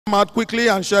Come out quickly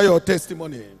and share your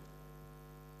testimony.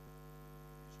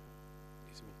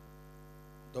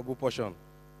 Double portion.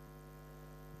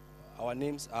 Our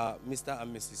names are Mr.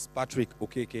 and Mrs. Patrick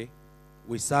Okeke.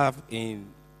 We serve in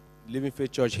Living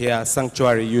Faith Church here,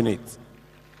 Sanctuary Unit.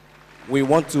 We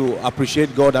want to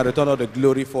appreciate God and return all the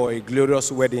glory for a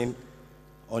glorious wedding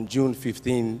on June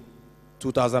 15,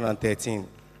 2013.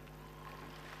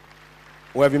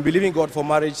 We have been believing God for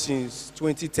marriage since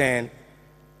 2010,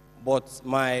 but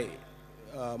my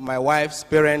wife's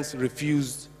parents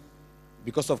refused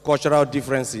because of cultural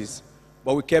differences.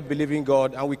 But we kept believing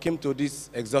God, and we came to this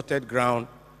exalted ground,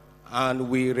 and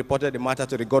we reported the matter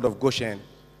to the God of Goshen.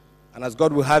 And as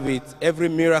God will have it, every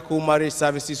miracle marriage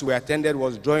services we attended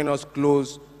was drawing us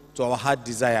close to our heart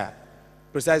desire.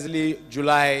 Precisely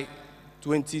July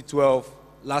 2012,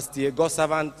 last year, God's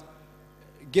servant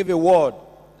gave a word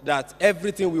that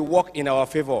everything will work in our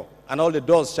favor, and all the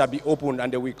doors shall be opened,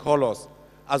 and they will call us.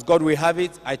 As God will have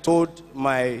it, I told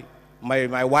my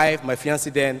wife, my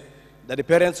fiancée then, that the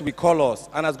parents will call us.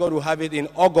 And as God will have it, in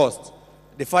August,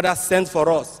 the father sent for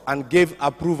us and gave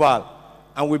approval.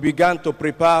 And we began to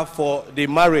prepare for the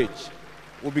marriage.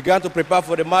 We began to prepare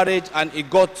for the marriage, and it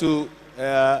got to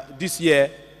this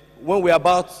year, when we are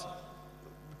about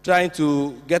trying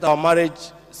to get our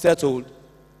marriage settled.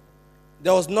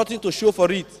 There was nothing to show for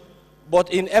it.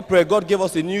 But in April, God gave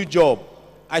us a new job.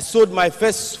 I sowed my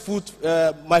first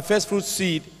fruit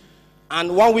seed,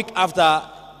 and 1 week after,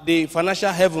 the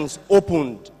financial heavens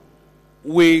opened.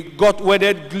 We got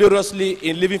wedded gloriously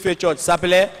in Living Faith Church,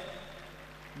 Sapele.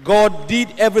 God did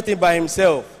everything by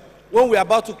himself. When we were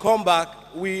about to come back,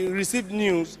 we received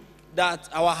news that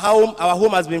our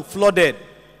home has been flooded.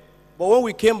 But when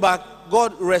we came back,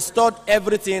 God restored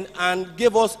everything and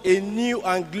gave us a new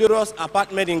and glorious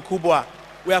apartment in Kubwa.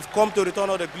 We have come to return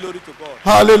all the glory to God.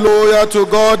 Hallelujah, to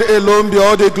God alone be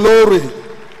all the glory.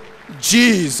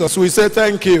 Jesus, we say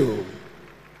thank you.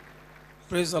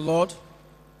 Praise the Lord.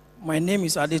 My name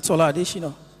is Adetola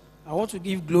Adeshina. I want to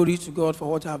give glory to God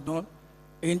for what I have done.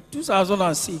 In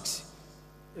 2006,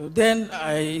 then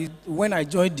when I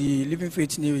joined the Living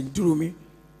Faith in Durumi,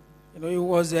 it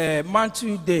was a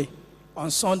mantle day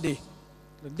on Sunday.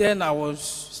 Then I was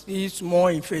still more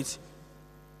in faith.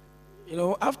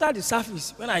 After the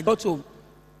service, when I got home,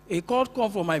 a call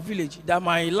came from my village that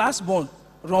my last born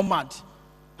run mad.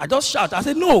 I just shouted. I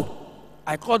said, no.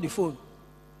 I called the phone.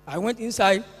 I went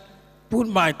inside, put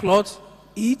my clothes,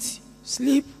 eat,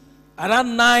 sleep.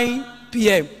 Around 9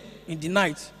 p.m. in the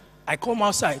night, I come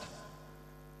outside.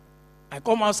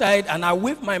 And I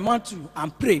wave my mantle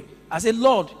and pray. I said,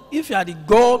 Lord, if you are the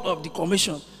God of the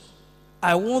commission,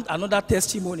 I want another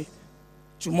testimony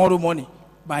tomorrow morning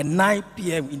by 9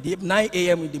 a.m.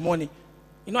 in the morning.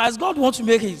 As God wants to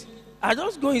make it, I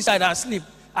just go inside and sleep.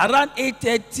 Around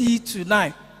 8:30 to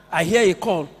 9, I hear a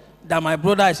call that my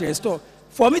brother is restored.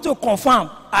 For me to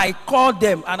confirm, I called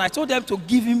them and I told them to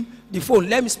give him the phone.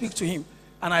 Let me speak to him.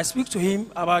 And I speak to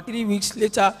him about 3 weeks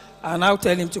later, and I'll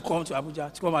tell him to come to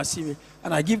Abuja, to come and see me.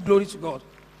 And I give glory to God.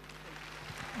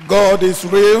 God is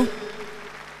real.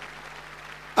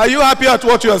 Are you happy at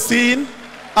what you are seeing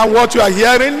and what you are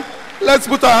hearing? Let's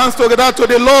put our hands together to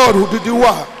the Lord who did the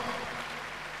work.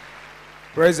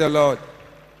 Praise the Lord.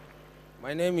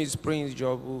 My name is Prince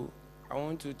Jobu. I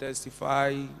want to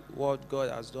testify what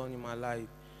God has done in my life.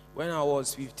 When I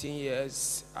was 15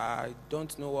 years, I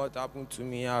don't know what happened to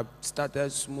me. I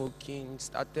started smoking,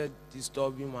 started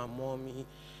disturbing my mommy,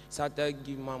 started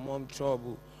giving my mom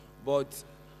trouble. But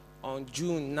on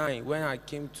June 9, when I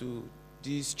came to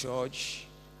this church,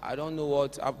 I don't know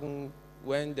what happened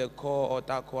when the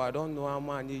altar call. I don't know how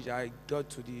managed I got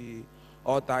to the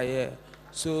altar here.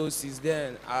 So since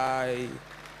then, I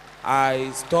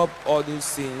stopped all those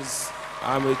things.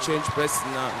 I'm a changed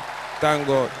person now. Thank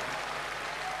God.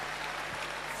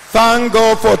 Thank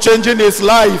God for changing his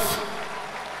life.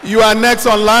 You are next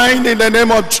online in the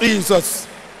name of Jesus.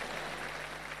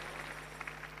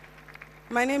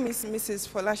 My name is Mrs.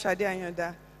 Folashade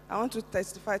Anyoda. I want to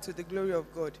testify to the glory of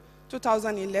God.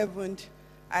 2011,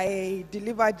 I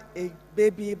delivered a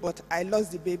baby, but I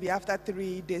lost the baby after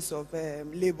 3 days of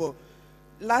labor.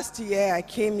 Last year, I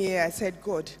came here, I said,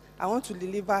 God, I want to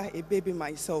deliver a baby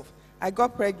myself. I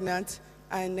got pregnant,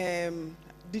 and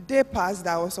the day passed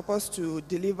that I was supposed to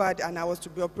deliver, and I was to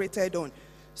be operated on.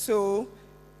 So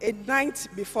a night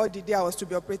before the day I was to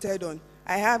be operated on,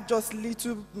 I have just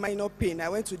little minor pain. I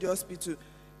went to the hospital.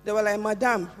 They were like,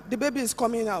 Madam, the baby is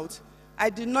coming out. I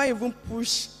did not even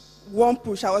push one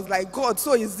push. I was like, God,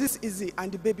 so is this easy?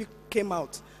 And the baby came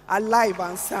out alive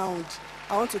and sound.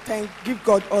 I want to give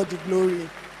God all the glory.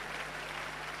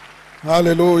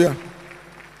 Hallelujah.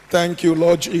 Thank you,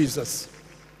 Lord Jesus.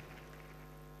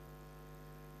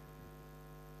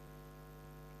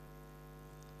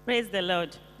 Praise the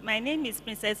Lord. My name is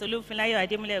Princess Olufunlayo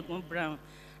Ademule Egun Brown.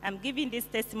 I'm giving this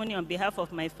testimony on behalf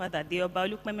of my father, the Oba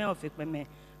Olukpeme of Ikpeme,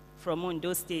 from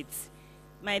Ondo State.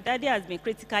 My daddy has been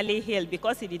critically ill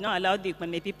because he did not allow the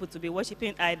Ikpeme people to be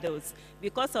worshiping idols.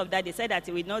 Because of that, they said that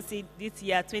he will not see this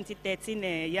year,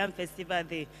 2013 Yam Festival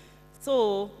there.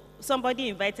 So somebody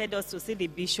invited us to see the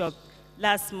bishop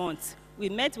last month. We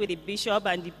met with the bishop,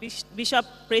 and the bishop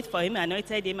prayed for him,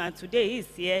 anointed him, and today he's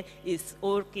here, he's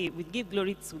okay. We give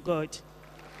glory to God.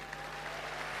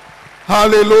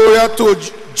 Hallelujah.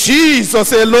 To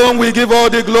Jesus alone we give all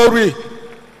the glory.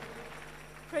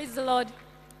 Praise the Lord.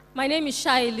 My name is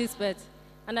Shai Elizabeth,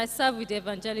 and I serve with the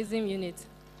evangelism unit.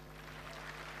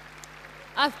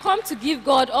 I've come to give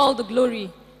God all the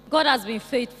glory. God has been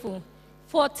faithful.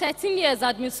 For 13 years,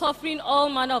 I've been suffering all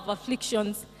manner of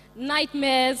afflictions,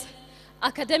 nightmares,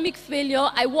 academic failure.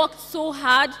 I worked so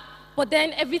hard, but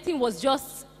then everything was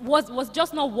just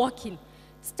not working.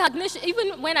 Stagnation,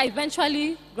 even when I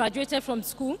eventually graduated from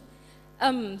school,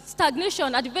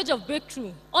 stagnation at the verge of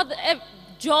breakthrough. All the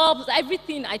jobs,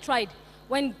 everything I tried.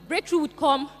 When breakthrough would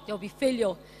come, there would be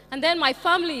failure. And then my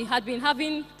family had been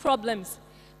having problems.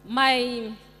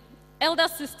 My elder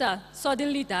sister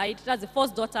suddenly died. That's the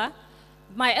first daughter.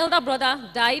 My elder brother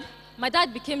died. My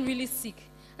dad became really sick.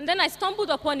 And then I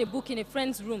stumbled upon a book in a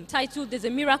friend's room titled There's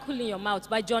a Miracle in Your Mouth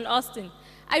by John Austin.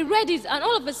 I read it, and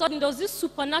all of a sudden there was this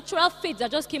supernatural faith that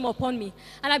just came upon me.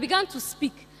 And I began to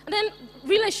speak. And then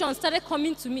relations started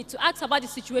coming to me to ask about the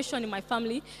situation in my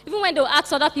family. Even when they would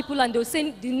ask other people and they would say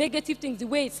the negative things, the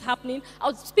way it's happening, I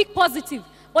would speak positive.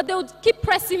 But they would keep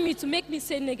pressing me to make me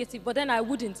say negative, but then I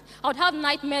wouldn't. I would have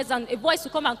nightmares and a voice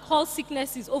would come and call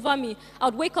sicknesses over me. I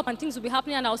would wake up and things would be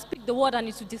happening and I would speak the word and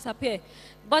it would disappear.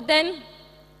 But then,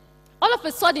 all of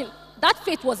a sudden, that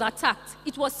faith was attacked.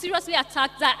 It was seriously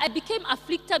attacked that I became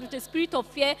afflicted with a spirit of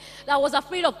fear that I was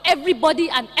afraid of everybody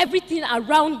and everything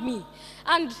around me.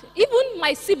 And even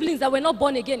my siblings that were not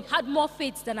born again had more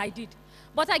faith than I did.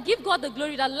 But I give God the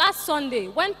glory that last Sunday,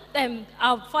 when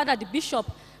our father, the bishop,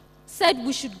 said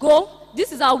we should go,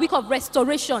 this is our week of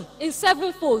restoration in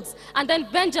 7 folds, and then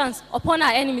vengeance upon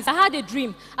our enemies. I had a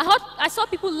dream. I saw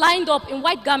people lined up in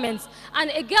white garments, and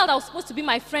a girl that was supposed to be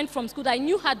my friend from school that I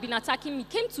knew had been attacking me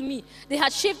came to me. They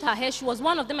had shaved her hair. She was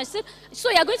one of them. I said, so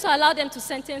you're going to allow them to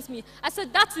sentence me? I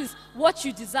said, that is what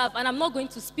you deserve, and I'm not going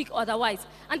to speak otherwise.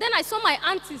 And then I saw my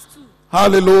aunties too.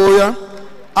 Hallelujah.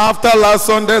 After last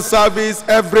Sunday service,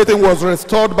 everything was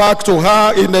restored back to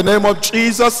her in the name of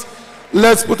Jesus.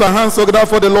 Let's put our hands together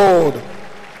for the Lord.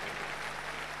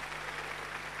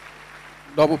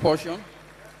 Double portion.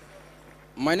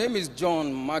 My name is John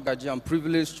Magaji. I'm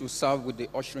privileged to serve with the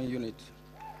ushering unit.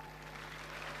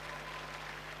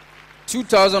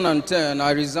 2010,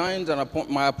 I resigned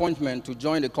my appointment to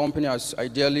join the company as I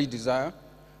dearly desire.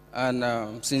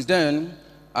 And since then,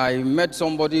 I met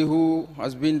somebody who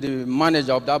has been the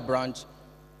manager of that branch.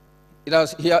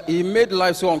 He made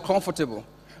life so uncomfortable.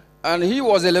 And he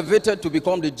was elevated to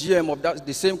become the GM of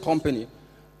the same company.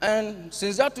 And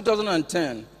since that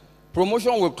 2010,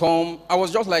 promotion will come. I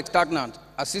was just like stagnant.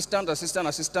 Assistant,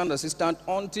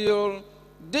 until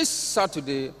this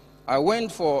Saturday, I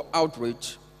went for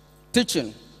outreach,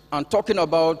 teaching, and talking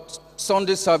about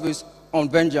Sunday service on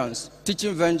vengeance,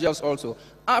 teaching vengeance also.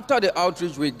 After the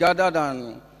outreach, we gathered,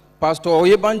 and Pastor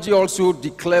Oyebanji also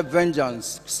declared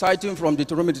vengeance, citing from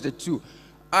Deuteronomy 32.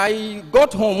 I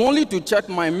got home only to check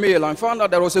my mail and found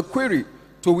out there was a query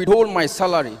to withhold my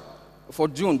salary for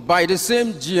June by the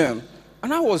same GM.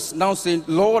 And I was now saying,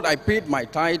 Lord, I paid my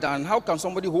tithe, and how can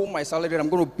somebody hold my salary I'm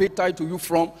going to pay tithe to you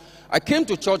from? I came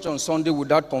to church on Sunday with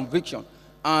that conviction.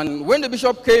 And when the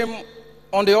bishop came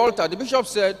on the altar, the bishop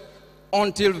said,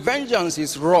 until vengeance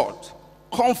is wrought,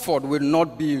 comfort will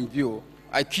not be in view.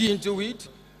 I key into it,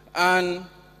 and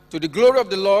to the glory of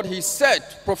the Lord, he said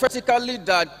prophetically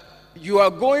that you are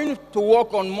going to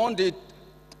work on Monday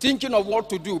thinking of what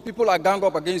to do. People are gang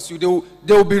up against you.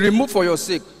 They will be removed for your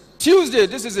sake. Tuesday,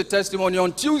 this is a testimony.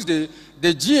 On Tuesday,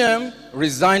 the GM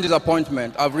resigned his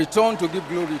appointment. I've returned to give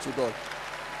glory to God.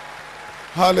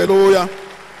 Hallelujah.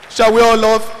 Shall we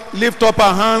all lift up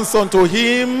our hands unto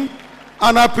him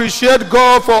and appreciate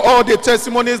God for all the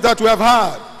testimonies that we have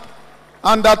had?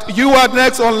 And that you are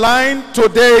next online.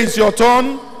 Today is your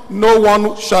turn. No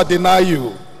one shall deny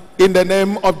you. In the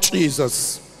name of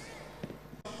Jesus.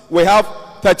 We have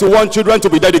 31 children to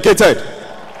be dedicated.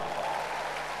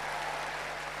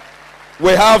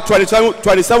 We have 27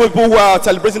 people who are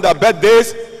celebrating their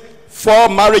birthdays, 4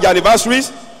 marriage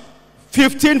anniversaries,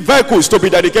 15 vehicles to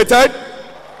be dedicated,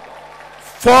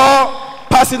 4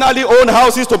 personally owned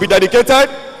houses to be dedicated,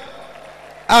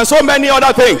 and so many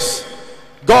other things.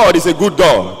 God is a good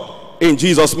God. in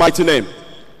Jesus' mighty name.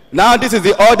 Now this is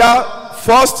the order.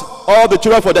 First, all the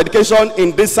children for dedication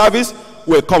in this service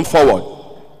will come forward.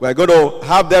 We're going to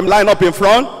have them line up in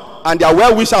front, and their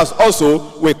well-wishers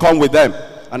also will come with them.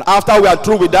 And after we are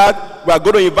through with that, we are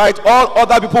going to invite all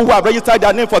other people who have registered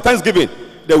their name for Thanksgiving.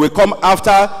 They will come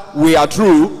after we are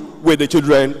through with the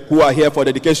children who are here for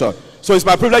dedication. So it's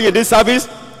my privilege in this service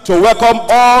to welcome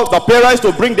all the parents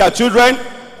to bring their children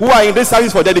who are in this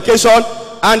service for dedication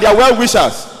and their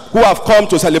well-wishers who have come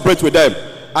to celebrate with them.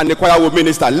 And the choir will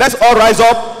minister. Let's all rise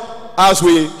up as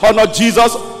we honor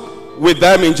Jesus with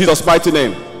them in Jesus' mighty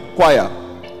name. Choir.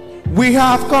 We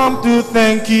have come to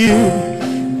thank you,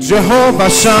 Jehovah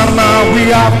Shammah. We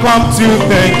have come to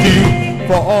thank you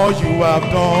for all you have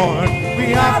done.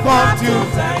 We have come to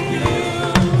thank you,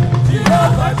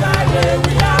 Jehovah Jireh.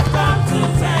 We have come to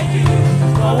thank you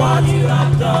for what you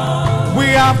have done. We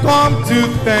have come to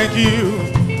thank you,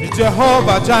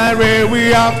 Jehovah Jireh.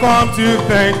 We have come to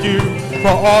thank you for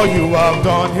all you have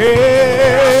done.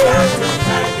 Hey.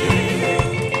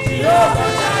 We have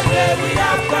come to thank you, Jehovah Jireh. We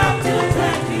have come to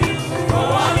thank you for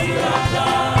what you have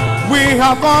done. We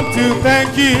have come to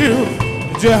thank you,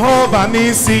 Jehovah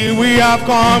Nissi. We have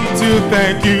come to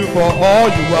thank you for all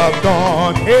you have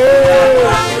done. Hey. We have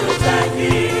come to thank you,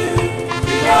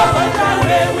 Jehovah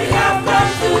Jireh. We have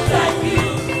come to thank you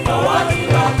for what you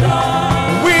have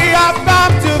done. We have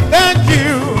come to thank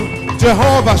you,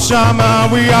 Jehovah Shammah.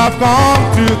 We have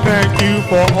come to thank you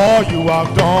for all you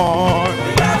have done.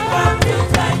 We have come to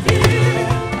thank you,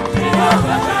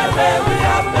 Jehovah Jireh. We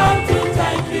have come to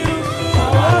thank you for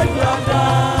what you have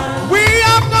done. We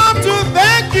have come to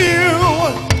thank you,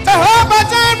 Jehovah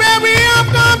Jireh. We have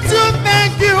come to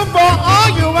thank you for all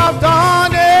you have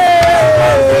done.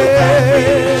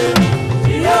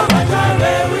 Jehovah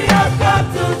Jireh, we have come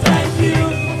to thank you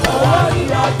for what you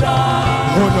have done.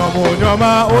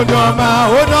 Onoma, onoma,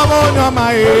 onoma, onoma,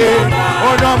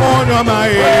 onoma, onoma,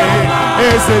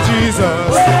 it's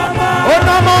Jesus.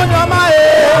 Onoma, onoma,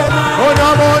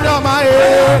 onoma, onoma,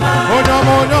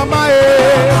 onoma, onoma,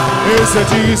 it's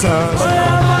Jesus.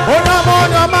 Onoma,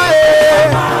 onoma,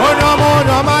 onoma,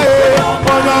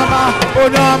 onoma, onoma,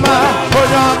 onoma,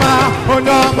 onoma,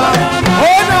 onoma, onoma,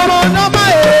 onoma,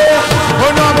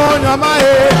 onoma, onoma, onoma, onoma, onoma, onoma, onoma,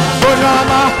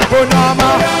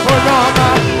 onoma,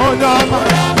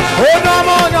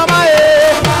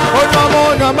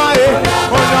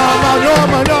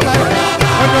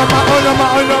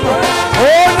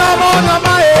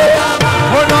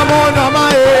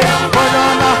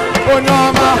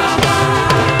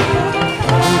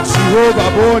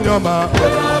 onoma,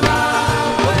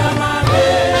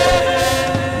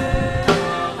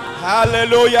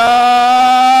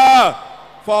 Hallelujah.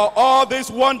 For all these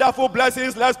wonderful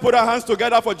blessings, let's put our hands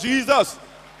together for Jesus.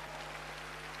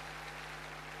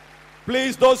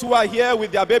 Please, those who are here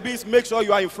with their babies, make sure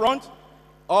you are in front.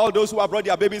 All those who have brought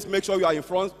their babies, make sure you are in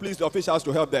front. Please, the officials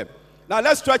to help them. Now,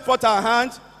 let's stretch forth our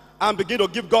hands and begin to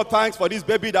give God thanks for this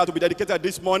baby that will be dedicated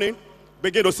this morning.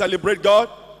 Begin to celebrate God.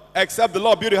 Except the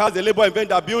Lord beauty has the labor and vain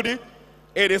that build it.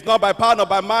 It is not by power nor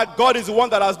by might. God is the one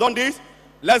that has done this.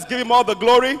 Let's give him all the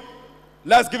glory.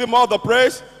 Let's give him all the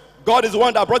praise. God is the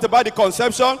one that brought about the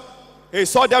conception. He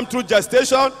saw them through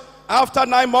gestation. After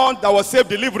 9 months, there was safe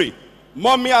delivery.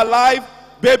 Mommy alive,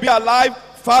 baby alive,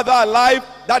 father alive.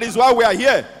 That is why we are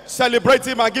here. Celebrate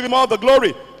him and give him all the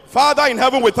glory. Father in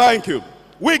heaven, we thank you.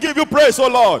 We give you praise, O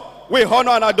Lord. We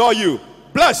honor and adore you.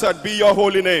 Blessed be your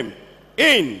holy name.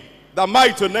 In the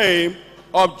mighty name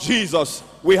of Jesus,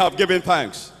 we have given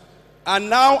thanks. And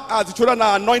now, as the children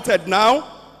are anointed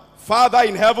now, Father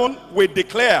in heaven, we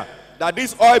declare that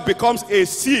this oil becomes a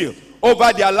seal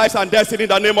over their lives and destiny in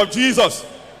the name of Jesus.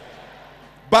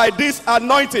 By this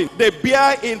anointing, they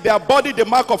bear in their body the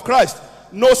mark of Christ.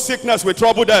 No sickness will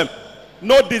trouble them.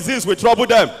 No disease will trouble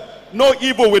them. No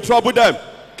evil will trouble them.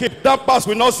 Kidnappers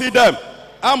will not see them.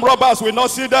 Armed robbers will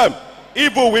not see them.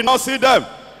 Evil will not see them.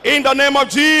 In the name of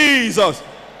Jesus.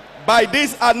 By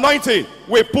this anointing,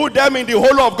 we put them in the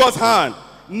whole of God's hand.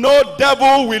 No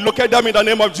devil will locate them in the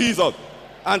name of Jesus.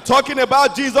 And talking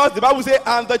about Jesus, the Bible says,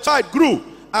 and the child grew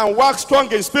and waxed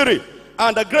strong in spirit,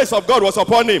 and the grace of God was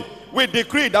upon him. We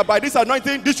decree that by this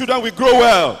anointing, these children will grow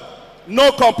well.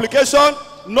 No complication,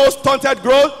 no stunted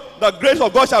growth. The grace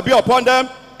of God shall be upon them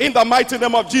in the mighty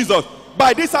name of Jesus.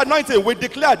 By this anointing, we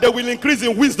declare they will increase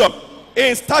in wisdom,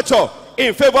 in stature,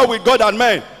 in favor with God and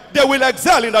men. They will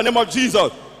excel in the name of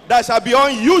Jesus. There shall be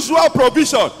unusual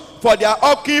provision for their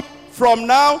upkeep from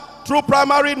now through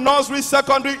primary, nursery,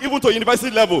 secondary, even to university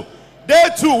level. They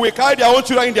too will carry their own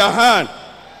children in their hand.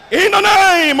 In the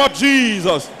name of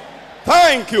Jesus.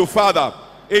 Thank you, Father.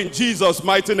 In Jesus'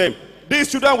 mighty name.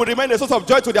 These children will remain a source of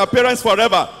joy to their parents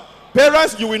forever.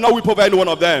 Parents, you will not weep over any one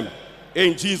of them.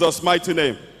 In Jesus' mighty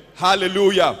name.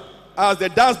 Hallelujah. As they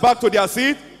dance back to their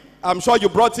seat, I'm sure you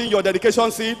brought in your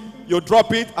dedication seat. You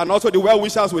drop it, and also the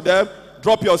well-wishers with them.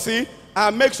 Drop your seat,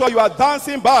 and make sure you are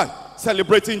dancing back,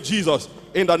 celebrating Jesus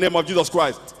in the name of Jesus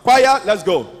Christ. Choir, let's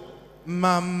go.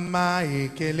 Mama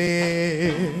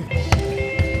ekele,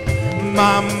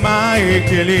 Mama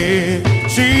ekele,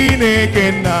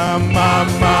 Chineke na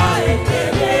Mama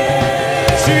ekele,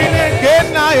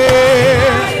 Chineke na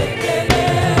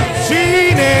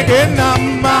Chineke na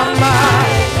Mama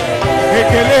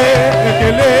ekele,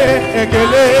 ekele,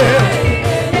 ekele,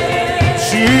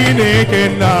 Chineke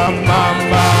na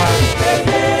Mama,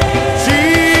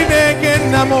 Chineke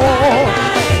na mo.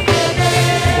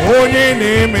 Onye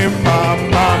na-eme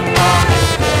mama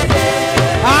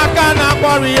aka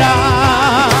na-akwari ya.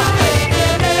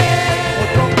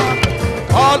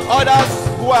 All others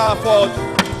who are for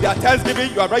their Thanksgiving,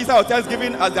 you have registered your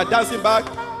Thanksgiving as they are dancing back.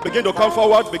 Begin to come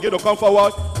forward, begin to come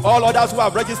forward. All others who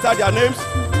have registered their names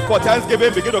for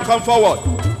Thanksgiving, begin to come forward.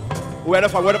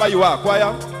 Wherever you are,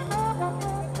 choir.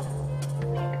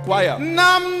 Choir.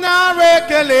 Nam na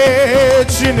rekele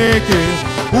Chineke.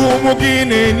 Umugi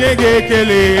na-enye gị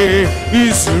ekele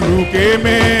isuru ka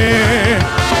eme.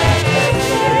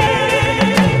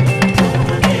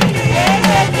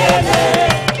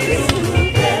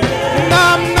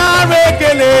 Nam nara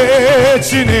ekele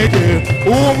Chineke,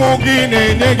 umugi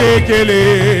na-enye gị ekele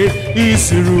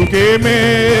isuru ka eme.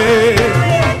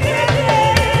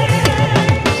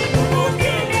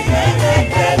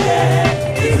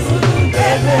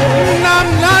 Nam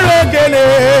nara ekele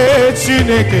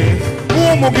Chineke,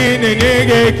 umugi na-enye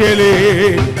gị ekele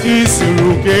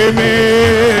isuru ka eme.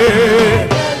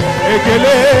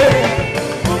 Ekele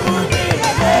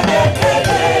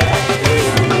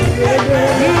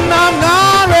nna m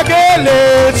nara ekele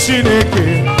Chineke,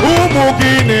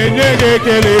 umugi na-enye gị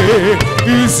ekele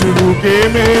isuru ka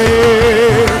eme.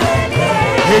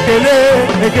 Ekele,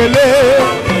 ekele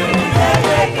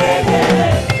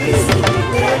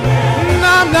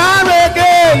nna m nara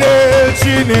ekele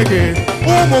Chineke,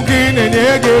 umugi na-enye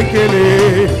gị ekele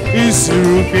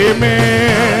isuru ka eme.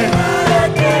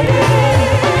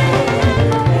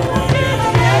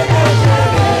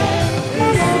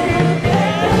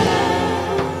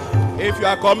 If you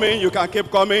are coming, you can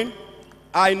keep coming.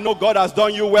 I know God has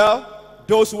done you well.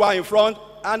 Those who are in front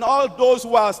and all those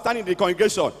who are standing in the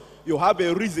congregation, you have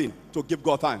a reason to give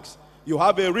God thanks. You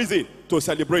have a reason to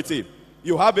celebrate Him.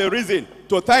 You have a reason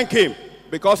to thank Him,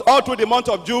 because all through the month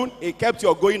of June, He kept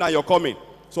your going and your coming.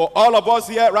 So all of us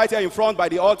here, right here in front by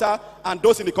the altar, and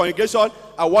those in the congregation,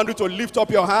 I want you to lift up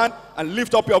your hand and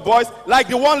lift up your voice like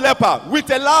the one leper with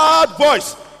a loud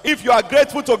voice. If you are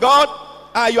grateful to God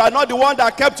and you are not the one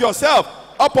that kept yourself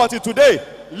up until today,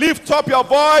 lift up your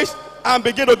voice and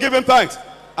begin to give Him thanks.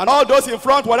 And all those in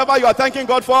front, whatever you are thanking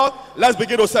God for, let's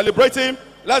begin to celebrate Him.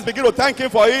 Let's begin to thank Him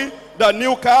for it. The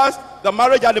new cars, the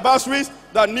marriage anniversaries,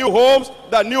 the new homes,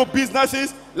 the new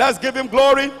businesses. Let's give Him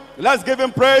glory. Let's give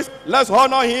Him praise. Let's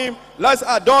honor Him. Let's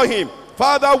adore Him.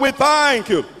 Father, we thank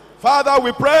You. Father,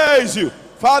 we praise You.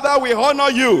 Father, we honor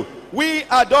You. We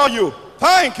adore You.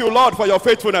 Thank You, Lord, for Your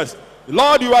faithfulness.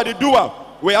 Lord, You are the doer.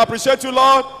 We appreciate You,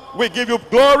 Lord. We give You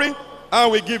glory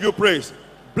and we give You praise.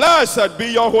 Blessed be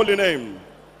Your holy name.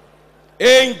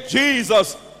 In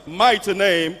Jesus' mighty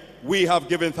name, we have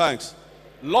given thanks.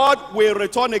 Lord, we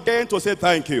return again to say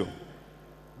thank You,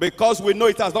 because we know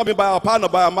it has not been by our power nor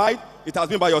by our might, it has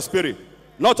been by Your Spirit.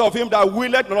 Not of him that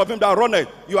willeth, not of him that runneth.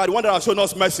 You are the one that has shown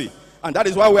us mercy, and that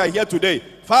is why we are here today.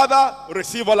 Father,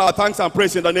 receive all our thanks and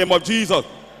praise in the name of Jesus.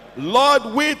 Lord,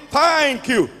 we thank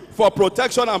You for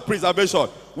protection and preservation.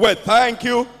 We thank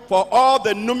You for all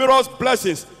the numerous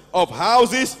blessings of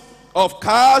houses, of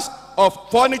cars, of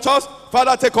furniture.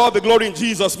 Father, take all the glory in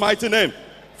Jesus' mighty name.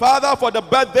 Father, for the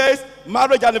birthdays,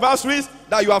 marriage anniversaries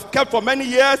that You have kept for many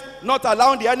years, not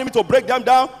allowing the enemy to break them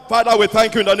down, Father, we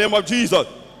thank You in the name of Jesus.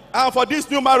 And for these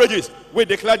new marriages, we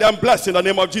declare them blessed in the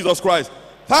name of Jesus Christ.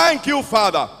 Thank You,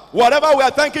 Father. Whatever we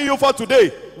are thanking You for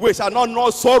today, we shall not know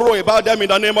sorrow about them in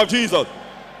the name of Jesus.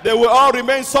 They will all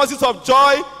remain sources of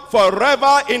joy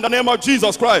forever in the name of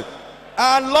Jesus Christ.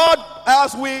 And Lord,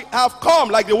 as we have come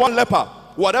like the one leper,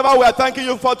 whatever we are thanking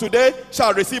You for today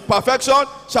shall receive perfection,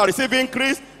 shall receive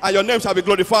increase, and Your name shall be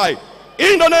glorified.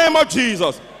 In the name of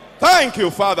Jesus. Thank You,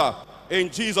 Father. In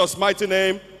Jesus' mighty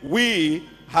name, we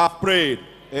have prayed.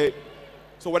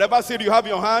 So whatever seed you have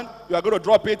in your hand, you are going to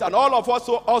drop it. And all of us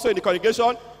also in the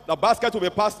congregation, the basket will be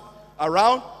passed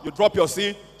around. You drop your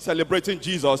seed, celebrating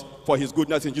Jesus for His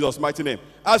goodness in Jesus' mighty name.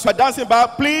 As you are dancing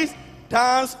back, please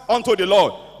dance unto the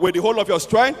Lord with the whole of your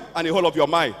strength and the whole of your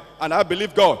mind. And I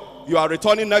believe God You are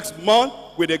returning next month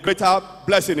with a greater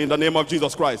blessing in the name of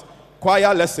Jesus Christ.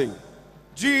 Choir, let's sing.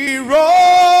 Jiro,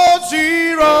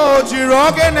 Jiro,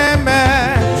 Jiro,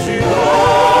 Geneme. Jiro,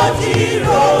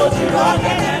 Jiro, Jiro,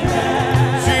 Geneme.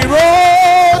 Jiro,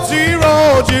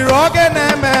 Jiro, Jiro,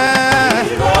 Geneme.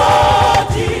 Jiro,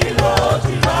 Jiro,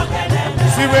 Geneme.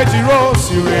 Siwe Jiro,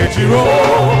 Jiro,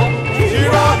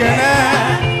 Jiro, Geneme.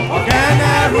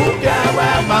 Ogene ruke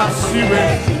wema siwe,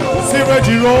 Siwe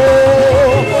Jiro.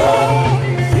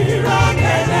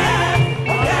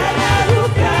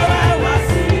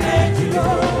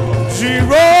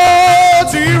 Jiro,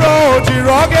 Jiro,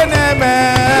 Jiro, Geneme.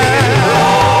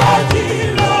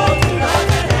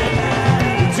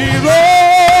 Jiro,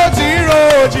 Jiro,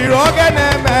 Jiro,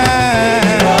 Geneme.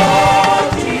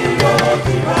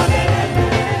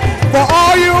 For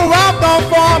all you have done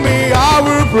for me, I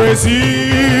will praise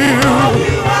you. All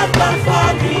you have done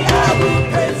for me, I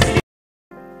will praise you.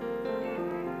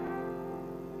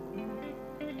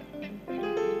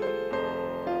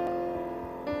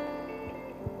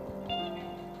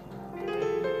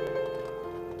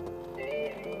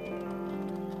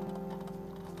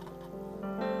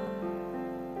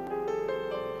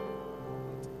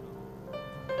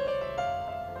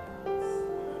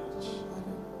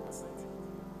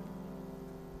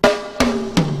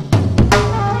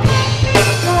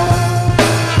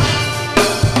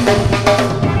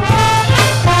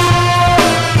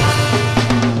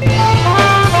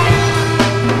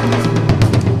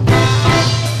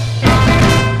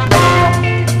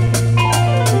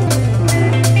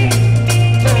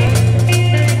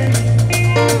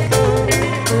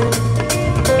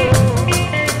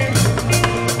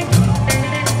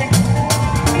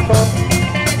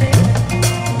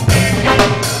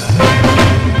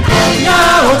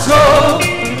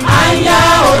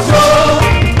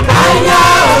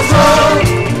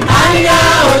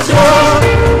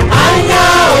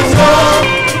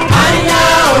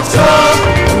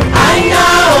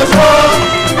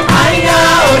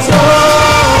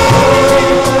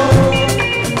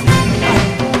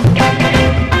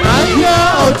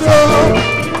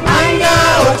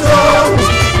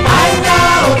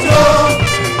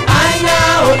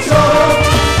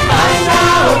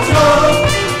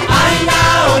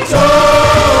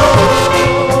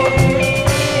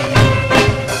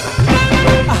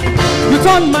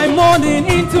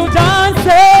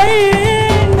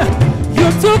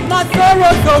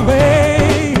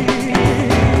 Away.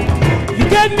 You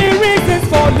gave me reasons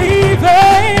for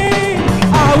leaving.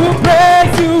 I will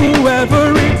praise you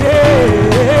every day.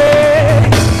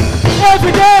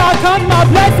 Every day I count my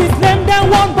blessings, name them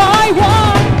one by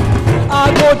one.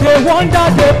 I go they wonder,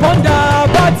 they ponder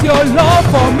about your love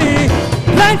for me.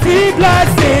 Plenty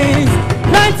blessings,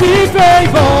 plenty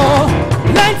favor,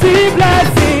 plenty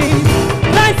blessings,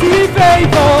 plenty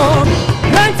favor,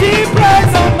 plenty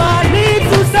praise on my lips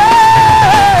to say.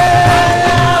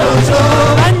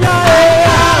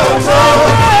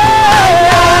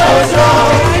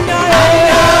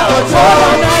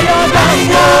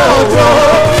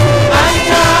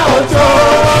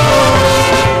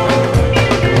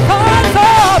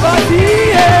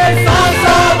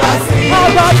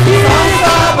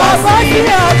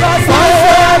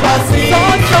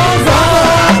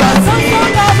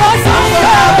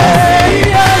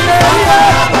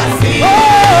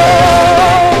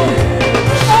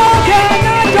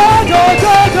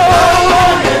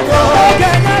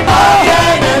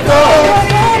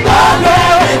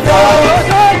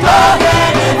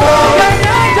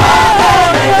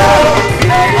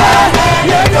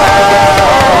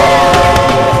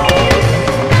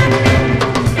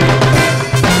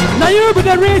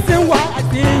 The reason why I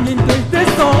sing into this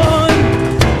song.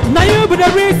 Now you be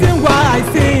the reason why I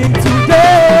sing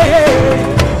today.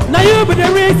 Now you be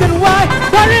the reason why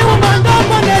every woman don't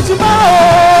manage you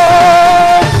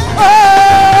more.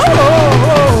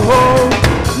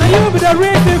 Now you be the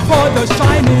reason for the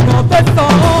shining of the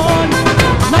sun.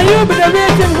 Now you be the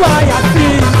reason why I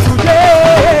sing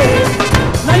today.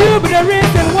 Now you be the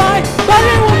reason why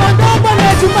every woman don't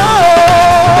manage you more.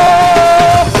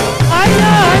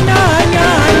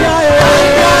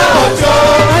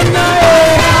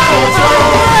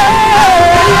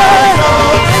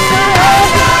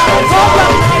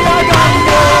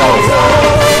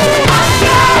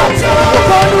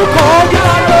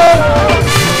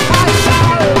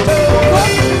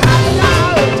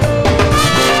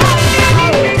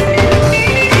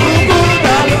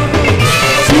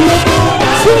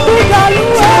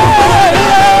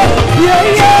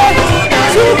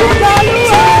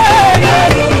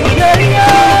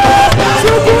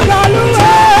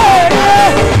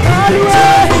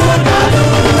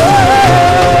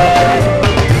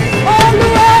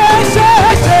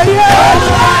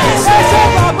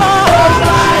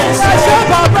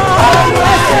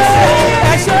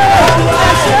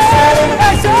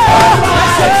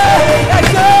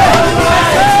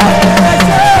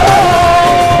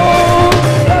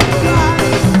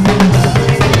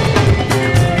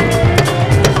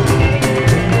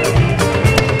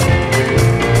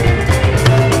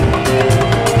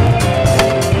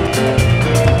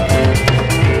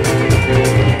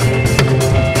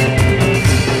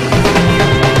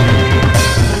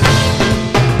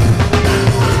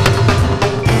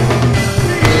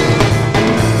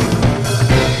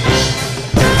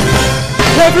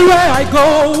 Everywhere I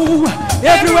go,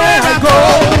 everywhere I go,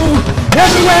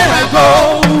 everywhere I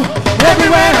go,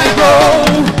 everywhere I go,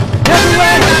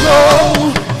 everywhere I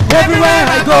go, everywhere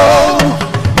I go,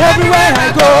 everywhere I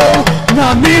go.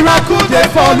 Now miracle they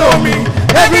follow me.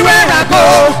 Everywhere I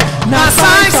go, now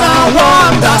signs and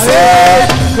wonders. Hey,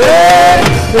 hey,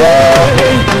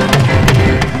 hey.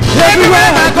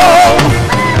 Everywhere I go,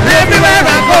 everywhere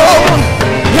I go,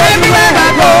 everywhere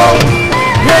I go,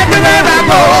 everywhere I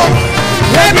go,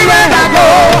 everywhere I go,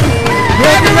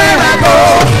 everywhere I go,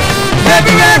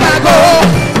 everywhere I go.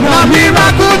 Now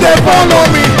miracle they follow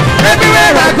me.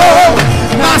 Everywhere I go,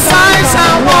 now signs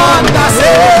and wonders.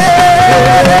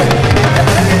 Hey.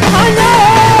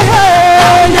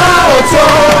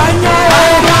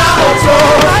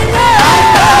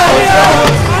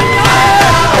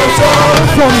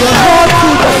 From the north to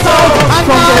the south,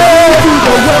 from the east to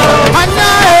the west.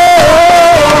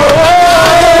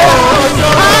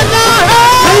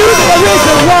 And you be the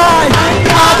reason why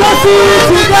I go see it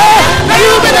today. And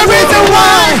you be the reason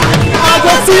why I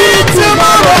go see it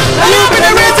tomorrow. And you be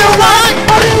the reason why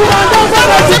everyone don't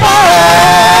ever tomorrow.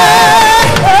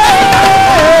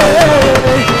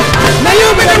 Now you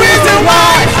be the reason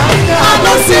why I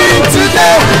go see it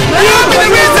today. Now you be the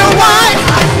reason why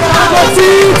I go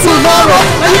see it tomorrow.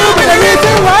 Now you be the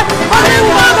reason why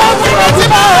everyone don't ever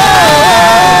tomorrow.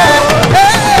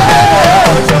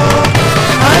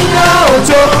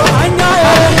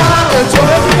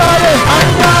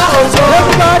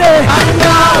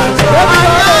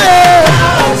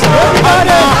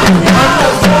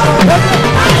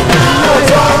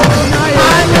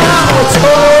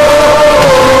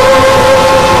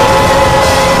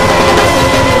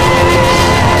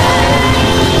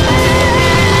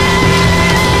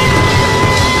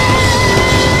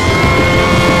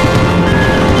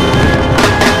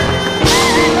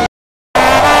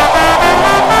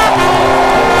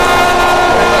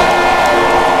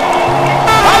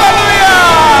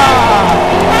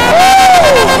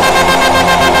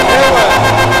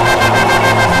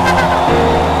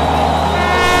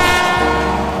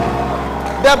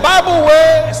 The Bible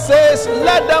way says,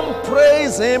 let them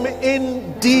praise him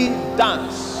in the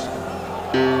dance.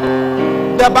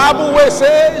 The Bible way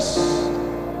says,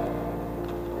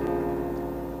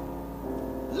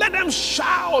 let them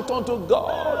shout unto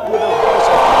God with a voice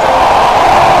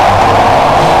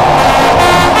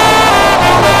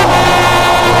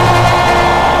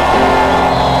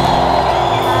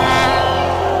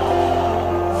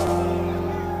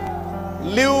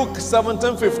of Luke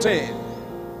 17:15.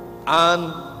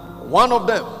 And one of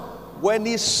them, when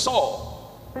he saw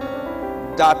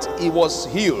that he was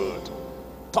healed,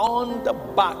 turned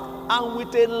back and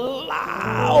with a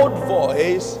loud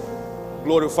voice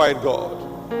glorified God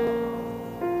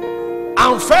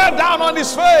and fell down on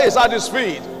his face at his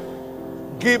feet,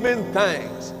 giving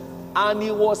thanks. And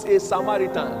he was a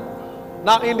Samaritan.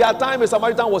 Now in their time, a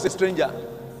Samaritan was a stranger.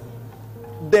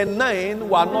 The 9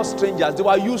 were not strangers, they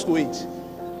were used to it.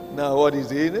 Now what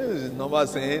is it? This is number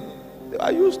saying they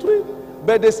are used to it.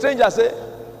 But the stranger say,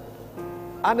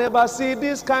 I never see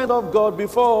this kind of God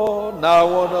before. Now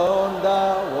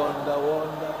wonder.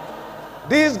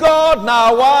 This God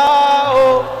now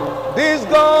wow. This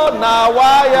God now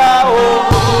wow.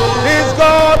 This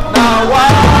God now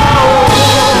wow.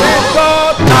 This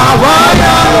God now wow.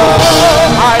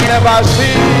 I never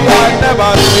see wonder.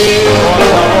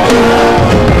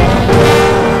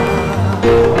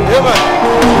 Amen.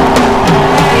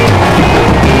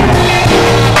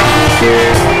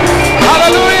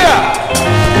 Hallelujah.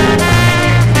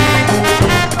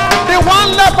 The one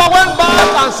leper went back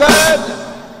and said,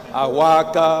 I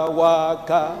waka,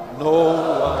 no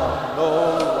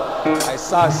one. I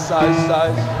search,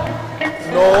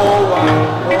 no one.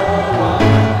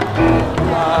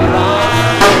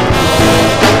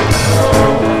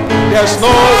 There's no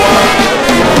one.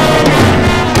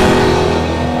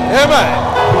 Amen.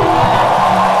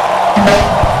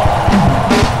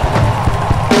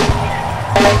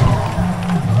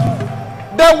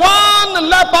 The one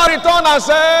leper returned and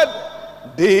said,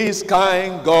 this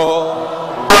kind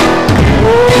God,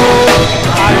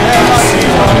 I never see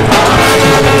one kind.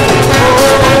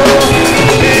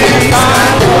 This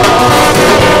kind God,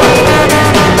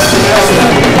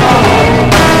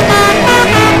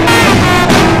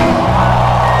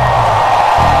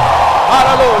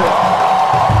 hallelujah.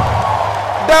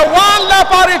 The one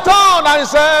leper returned and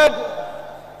said,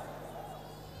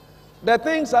 the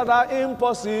things that are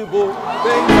impossible,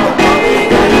 things that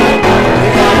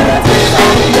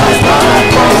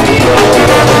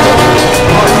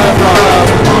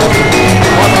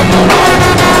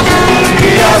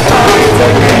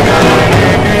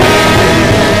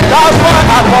that's why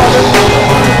I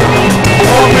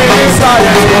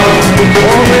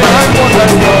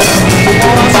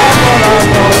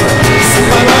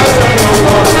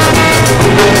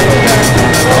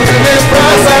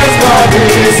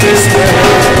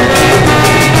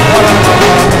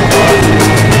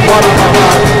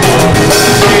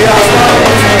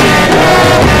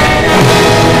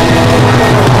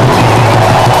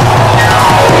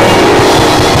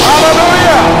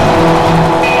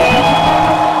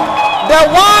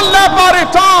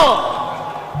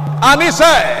And he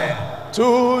said,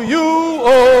 to you,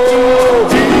 oh,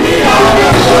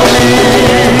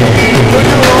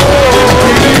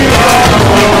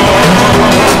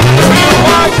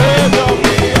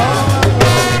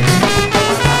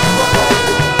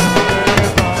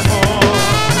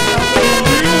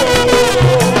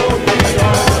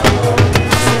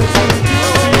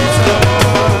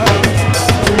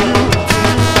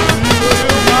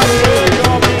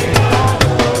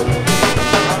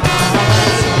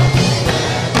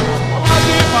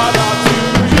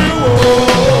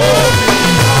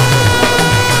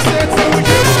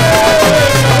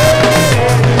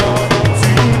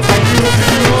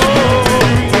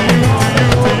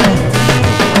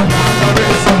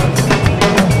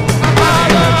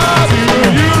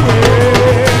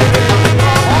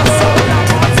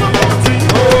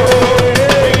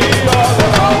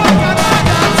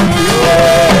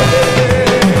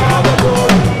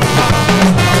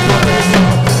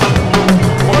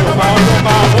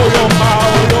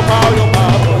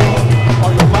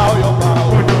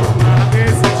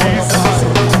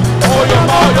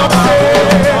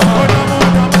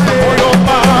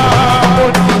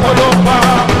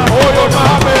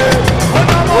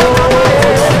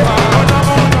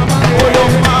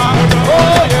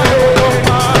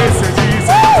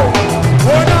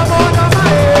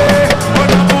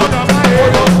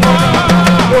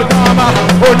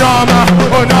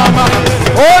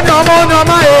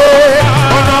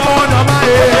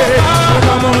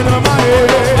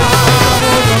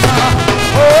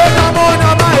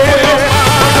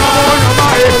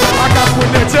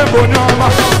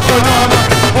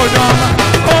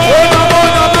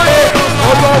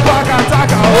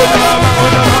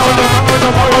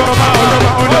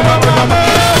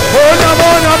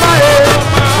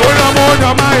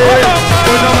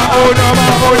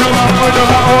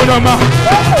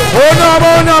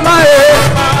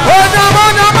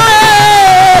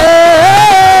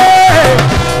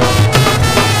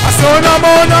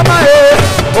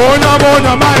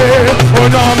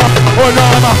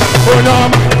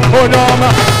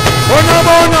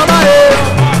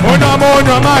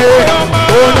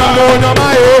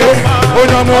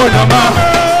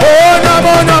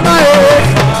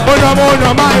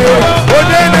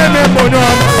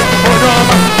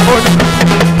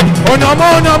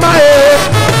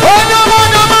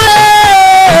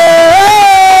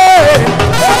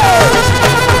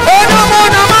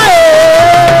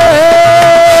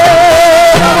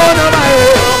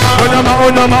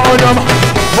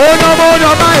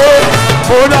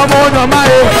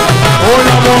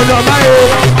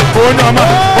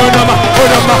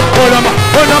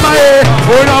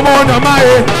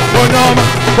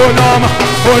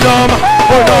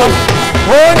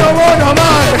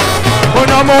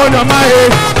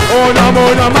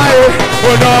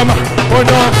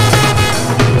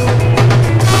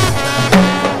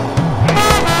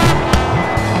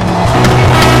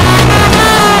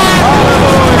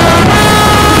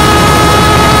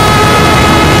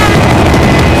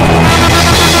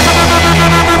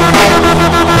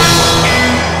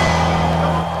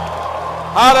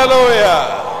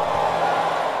 hallelujah.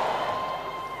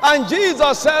 And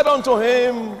Jesus said unto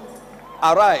him,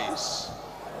 arise,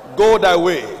 go thy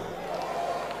way.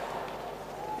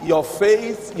 Your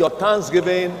faith, your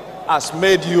thanksgiving has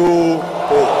made you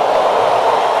whole.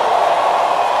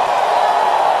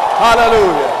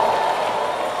 Hallelujah.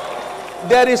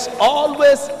 There is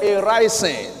always a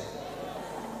rising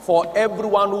for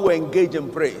everyone who engage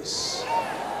in praise.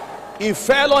 He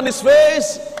fell on his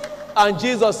face, and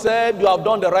Jesus said, you have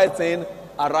done the right thing,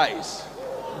 arise,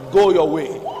 go your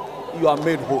way, you are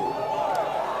made whole.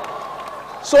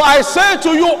 So I say to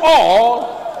you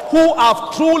all who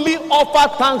have truly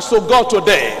offered thanks to God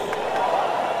today,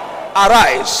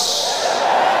 arise.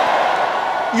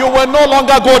 You will no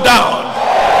longer go down.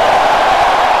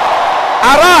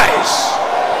 Arise,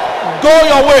 go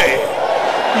your way,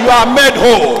 you are made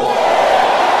whole.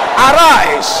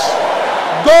 Arise,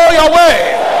 go your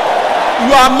way,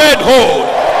 you are made whole.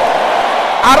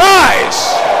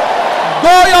 Arise,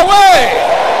 go your way,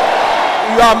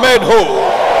 you are made whole.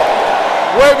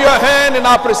 Wave your hand in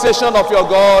appreciation of your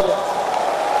God.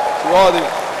 Worthy.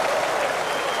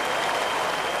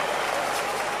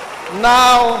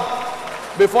 Now,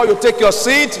 before you take your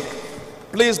seat,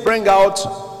 please bring out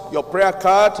your prayer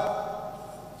card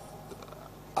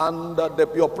and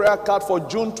your prayer card for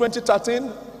June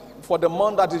 2013 for the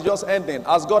month that is just ending.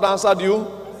 Has God answered you?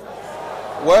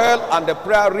 Well, and the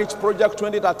Prayer Reach Project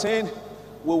 2013,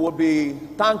 we will be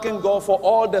thanking God for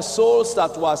all the souls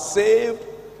that were saved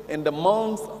in the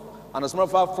month. And as a matter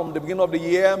of fact, from the beginning of the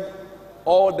year,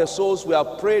 all the souls we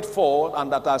have prayed for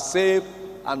and that are saved,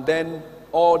 and then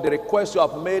all the requests you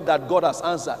have made that God has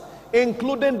answered,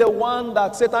 including the one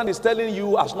that Satan is telling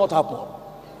you has not happened.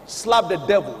 Slap the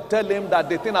devil. Tell him that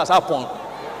the thing has happened.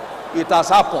 It has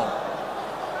happened.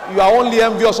 You are only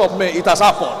envious of me. It has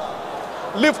happened.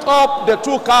 Lift up the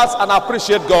two cards and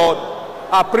appreciate God.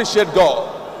 Appreciate God.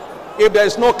 If there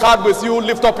is no card with you,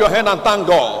 lift up your hand and thank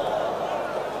God.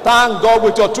 Thank God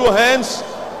with your two hands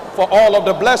for all of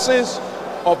the blessings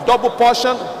of double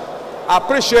portion.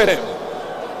 Appreciate him.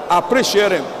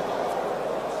 Appreciate him.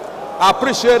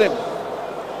 Appreciate him.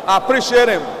 Appreciate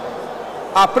him.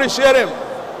 Appreciate him.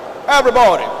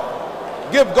 Everybody,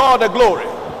 give God the glory.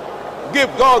 Give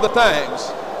God the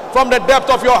thanks from the depth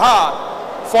of your heart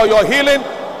for your healing,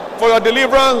 for your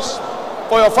deliverance,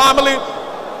 for your family,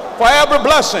 for every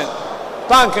blessing.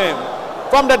 Thank him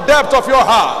from the depth of your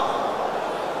heart.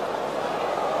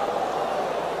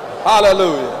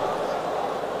 Hallelujah.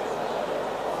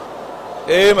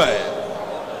 Amen.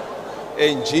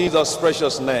 In Jesus'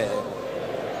 precious name.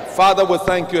 Father, we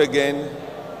thank you again.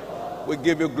 We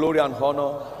give you glory and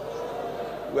honor.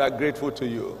 We are grateful to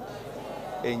you.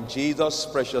 In Jesus'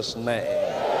 precious name.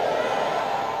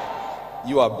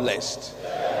 You are blessed.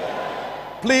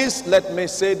 Please let me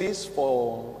say this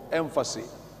for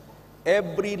emphasis.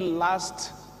 Every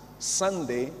last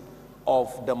Sunday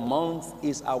of the month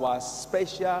is our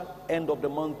special end of the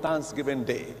month Thanksgiving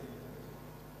Day.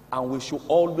 And we should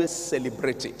always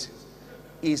celebrate it.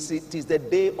 It is the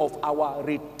day of our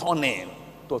returning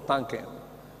to thank him.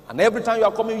 And every time you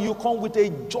are coming, you come with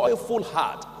a joyful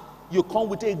heart. You come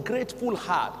with a grateful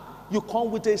heart. You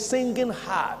come with a singing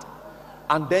heart.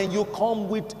 And then you come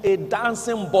with a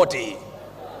dancing body.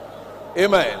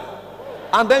 Amen.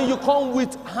 And then you come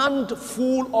with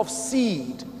handful of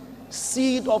seed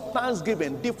of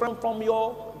thanksgiving, different from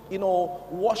your,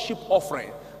 worship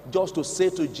offering, just to say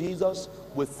to Jesus,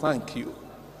 we thank you.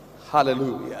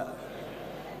 Hallelujah.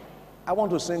 I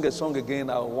want to sing a song again.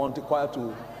 I want the choir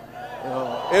to,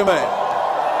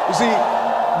 amen. You see,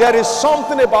 there is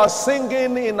something about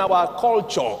singing in our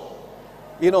culture.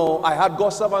 I heard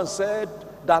God's servant said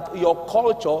that your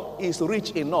culture is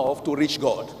rich enough to reach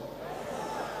God.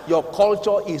 Your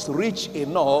culture is rich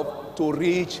enough to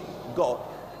reach God.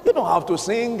 You don't have to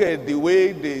sing the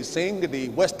way they sing, the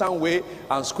Western way,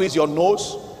 and squeeze your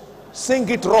nose. Sing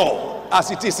it raw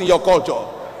as it is in your culture.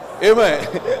 Amen.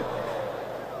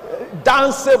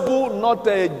 Danceable, not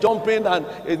jumping and,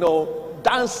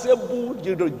 danceable,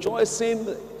 you rejoicing,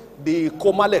 the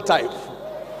Komale type.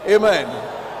 Amen.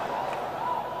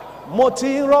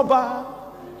 Moti roba,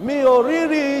 mi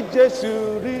oriri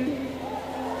Jesu ri.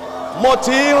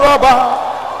 Moti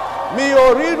roba, mi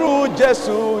oriru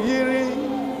Jesu yiri.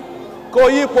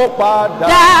 Koyipo pada,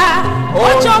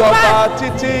 ojoba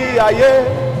titi aye.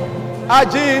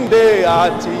 Ajinde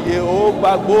atiye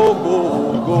ogba gbogbo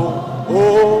ogo.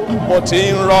 Oh,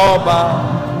 moti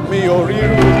roba, mi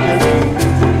oriru Jesu.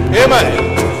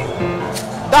 Amen.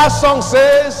 That song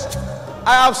says,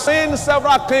 I have seen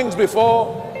several things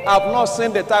before. I have not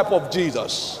seen the type of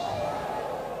Jesus.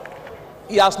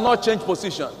 He has not changed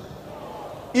position.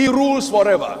 He rules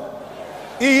forever.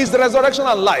 He is the resurrection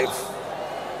and life.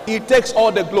 He takes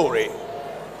all the glory.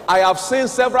 I have seen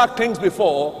several things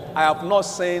before. I have not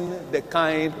seen the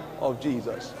kind of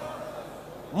Jesus.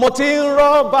 Motin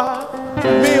roba,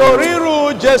 mi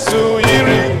oriru Jesu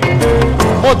yiri.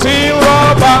 Motin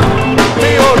roba,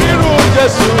 mi oriru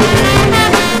Jesu yiri.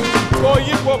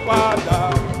 Koyipo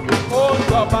pada,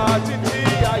 onjọba titi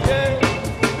aye.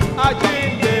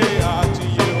 Ajinde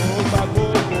atiye ogba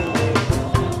gbogbo.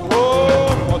 Oh,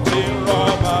 motin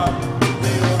roba,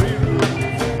 mi oriru.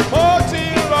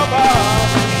 Motin roba,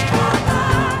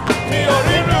 mi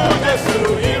oriru Jesu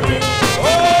yiri.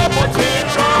 Oh, motin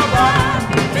roba,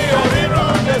 mi oriru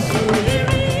Jesu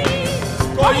yiri.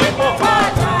 Koyipo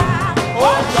pada,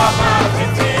 onjọba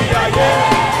titi aye.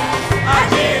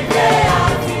 Ajinde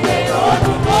atiye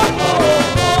ogba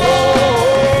gbogbo.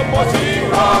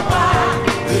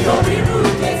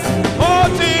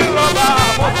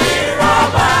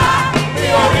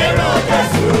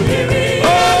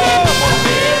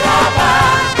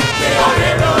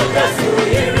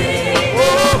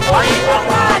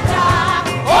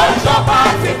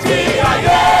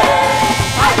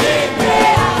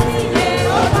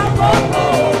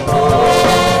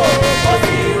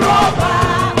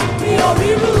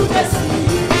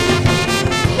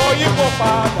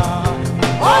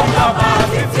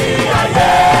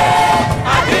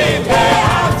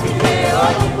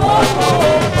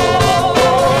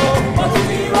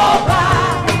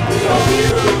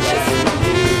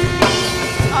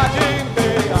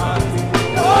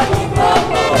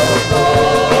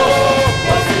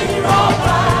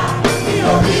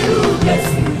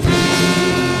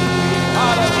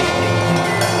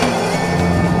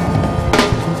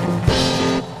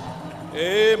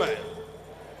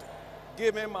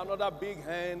 another big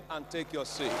hand and take your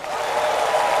seat.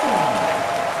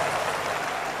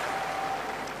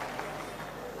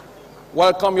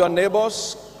 Welcome your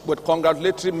neighbors with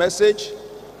congratulatory message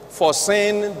for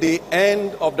seeing the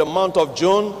end of the month of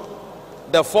June.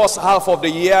 The first half of the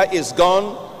year is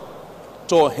gone.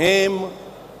 To him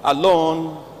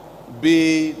alone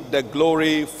be the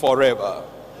glory forever.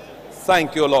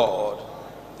 Thank you, Lord,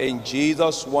 in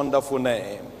Jesus' wonderful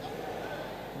name.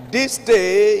 This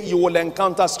day you will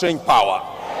encounter strange power.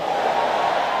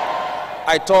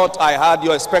 I thought I had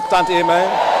your expectant amen.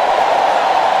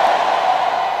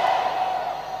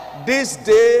 This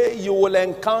day you will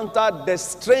encounter the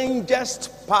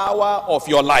strangest power of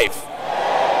your life.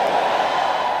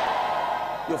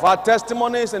 You've had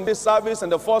testimonies in this service. In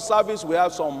the first service, we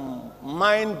have some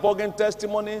mind-boggling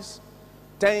testimonies.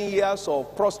 10 years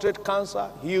of prostate cancer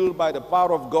healed by the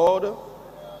power of God.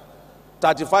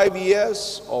 35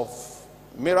 years of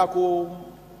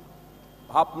miracle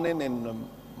happening in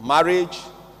marriage.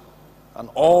 And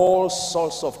all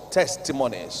sorts of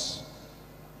testimonies.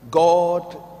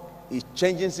 God is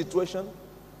changing situation.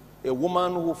 A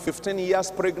woman who 15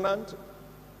 years pregnant,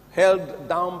 held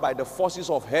down by the forces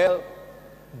of hell,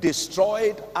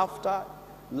 destroyed after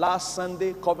last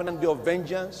Sunday, Covenant Day of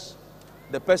Vengeance.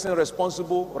 The person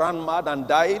responsible ran mad and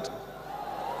died.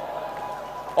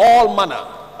 All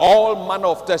manner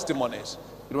of testimonies.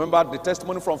 You remember the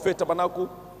testimony from Faith Tabernacle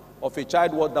of a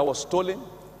child that was stolen?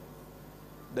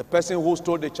 The person who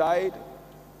stole the child,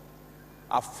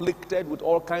 afflicted with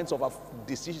all kinds of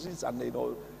diseases and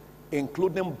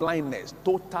including blindness,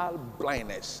 total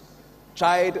blindness.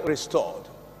 Child restored.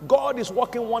 God is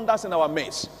working wonders in our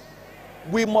midst.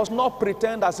 We must not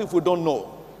pretend as if we don't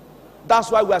know. That's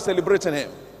why we are celebrating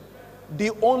him. The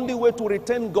only way to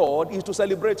retain God is to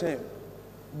celebrate him.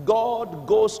 God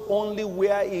goes only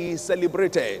where he is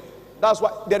celebrated. That's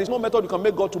why there is no method you can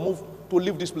make God to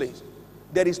leave this place.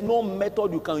 There is no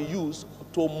method you can use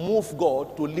to move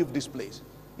God to leave this place.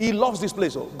 He loves this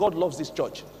place. God loves this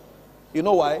church. You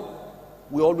know why?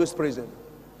 We always praise him.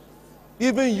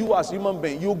 Even you as a human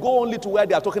being, you go only to where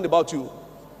they are talking about you.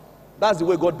 That's the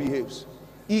way God behaves.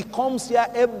 He comes here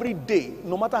every day,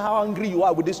 no matter how angry you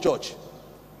are with this church.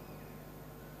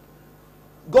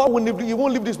 God will he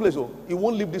won't leave this place. He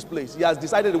won't leave this place. He has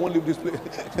decided he won't leave this place.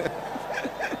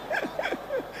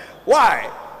 Why?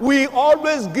 We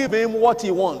always give him what he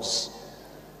wants.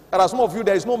 There are some of you,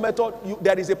 there is no method.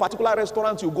 There is a particular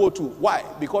restaurant you go to. Why?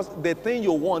 Because the thing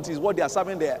you want is what they are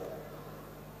serving there.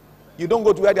 You don't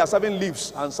go to where they are serving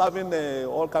leaves and serving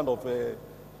all kind of,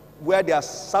 where they are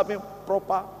serving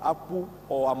proper apu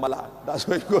or amala. That's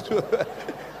where you go to.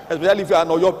 Especially if you are an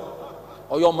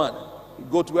Oyo man. You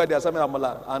go to where they are serving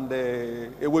amala and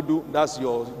ewedu, that's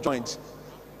your joint.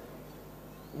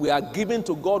 We are giving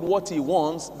to God what he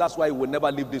wants. That's why he will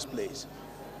never leave this place.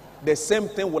 The same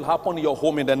thing will happen in your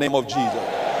home in the name of Jesus.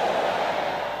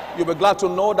 You'll be glad to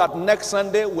know that next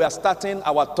Sunday we are starting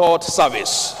our third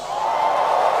service.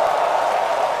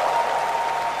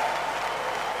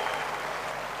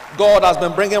 God has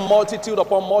been bringing multitude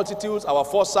upon multitudes. Our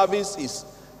first service is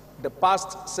the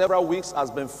past several weeks has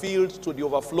been filled to the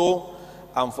overflow.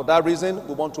 And for that reason,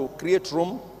 we want to create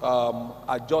room,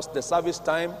 adjust the service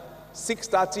time.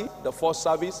 6:30, the first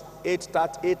service,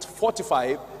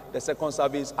 8:45, the second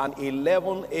service, and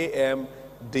 11 a.m.,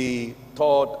 the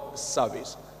third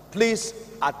service. Please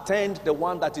attend the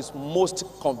one that is most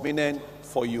convenient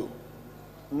for you.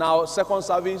 Now, second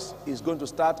service is going to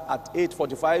start at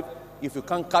 8:45. If you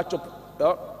can't catch up,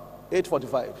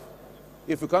 8:45.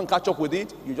 If you can't catch up with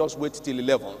it, you just wait till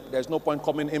 11. There's no point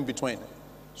coming in between.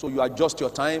 So you adjust your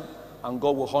time, and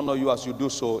God will honor you as you do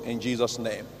so in Jesus'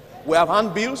 name. We have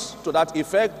handbills to that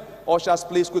effect. Ushers,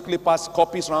 please quickly pass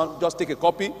copies around. Just take a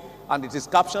copy, and it is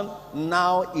captioned,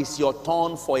 "Now is your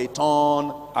turn for a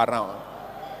turn around."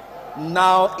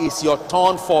 Now is your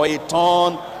turn for a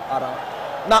turn around.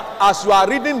 Now, as you are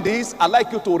reading this, I'd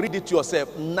like you to read it yourself.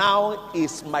 Now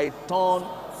is my turn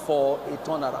for a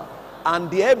turn around. And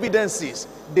the evidences,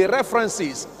 the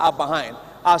references are behind.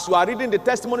 As you are reading the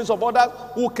testimonies of others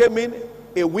who came in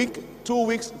a week, 2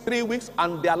 weeks, 3 weeks,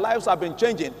 and their lives have been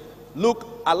changing. Look,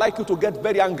 I'd like you to get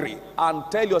very angry and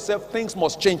tell yourself, things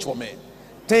must change for me.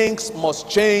 Things must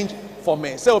change for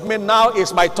me. Say with me, now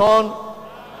is my turn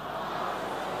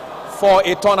for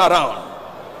a turnaround.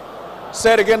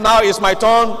 Say it again, now is my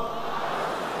turn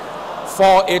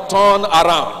for a turn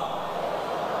around.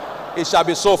 It shall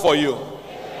be so for you.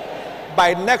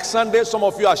 By next Sunday, some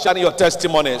of you are sharing your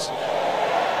testimonies.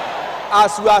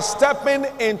 As you are stepping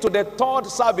into the third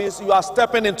service, you are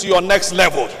stepping into your next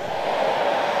level.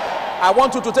 I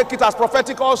want you to take it as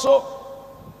prophetic also.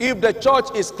 If the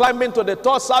church is climbing to the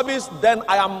third service, then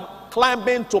I am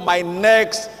climbing to my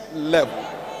next level.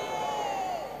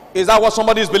 Is that what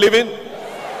somebody is believing?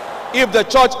 If the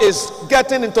church is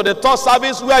getting into the third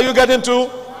service, where are you getting to?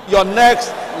 Your next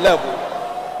level.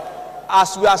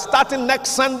 As we are starting next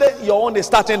Sunday, your own is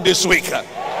starting this week.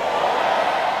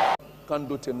 Can't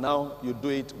do it till now, you do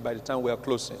it by the time we are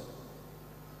closing.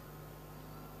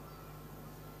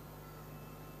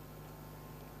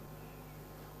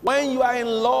 When you are in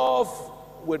love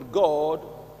with God,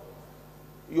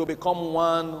 you become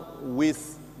one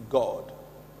with God.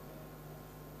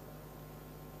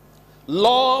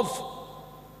 Love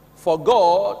for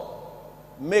God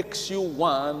makes you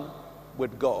one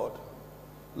with God.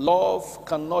 Love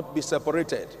cannot be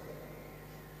separated.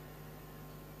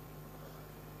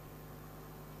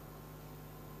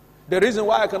 The reason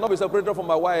why I cannot be separated from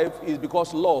my wife is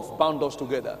because love bound us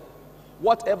together.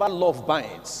 Whatever love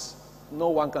binds, no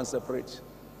one can separate.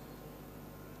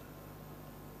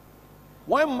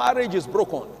 When marriage is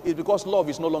broken, it's because love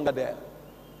is no longer there.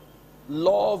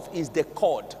 Love is the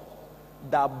cord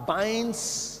that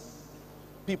binds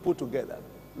people together.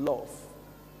 Love.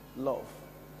 Love.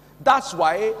 That's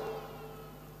why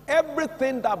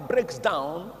everything that breaks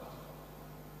down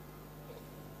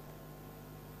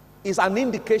is an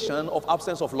indication of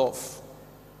absence of love.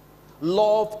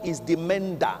 Love is the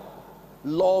mender.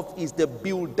 Love is the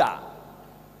builder.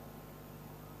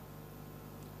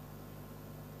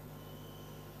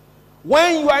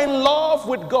 When you are in love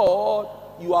with God,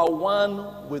 you are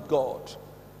one with God.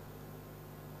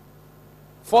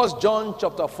 1 John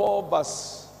chapter 4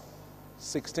 verse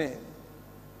 16.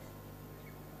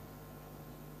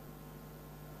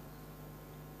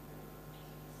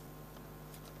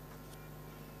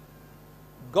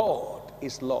 God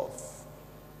is love.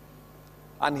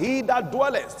 And he that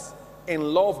dwelleth in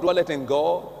love dwelleth in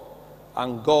God,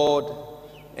 and God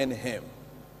in him.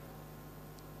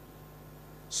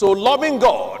 So loving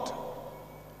God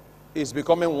is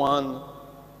becoming one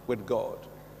with God.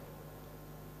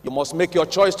 You must make your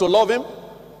choice to love him,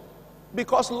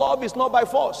 because love is not by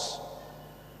force.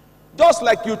 Just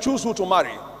like you choose who to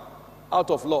marry out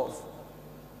of love,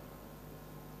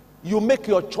 you make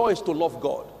your choice to love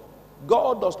God.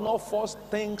 God does not force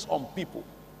things on people.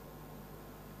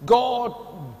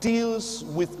 God deals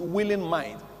with willing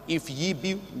mind. If ye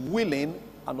be willing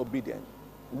and obedient.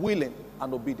 Willing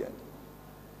and obedient.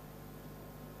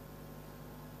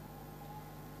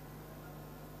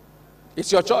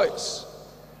 It's your choice.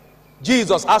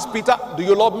 Jesus asked Peter, do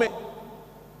you love me?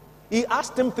 He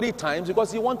asked him 3 times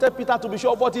because he wanted Peter to be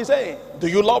sure of what he's saying. Do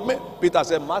you love me? Peter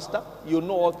said, Master, you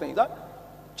know all things.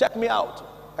 Check me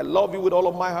out. I love you with all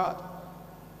of my heart.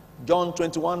 John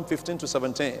 21, 15 to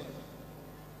 17.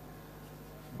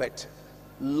 But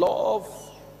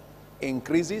love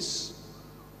increases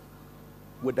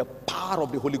with the power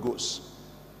of the Holy Ghost.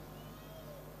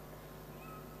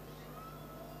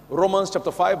 Romans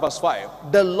chapter 5 verse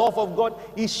 5. The love of God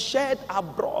is shed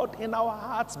abroad in our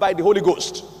hearts by the Holy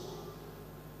Ghost.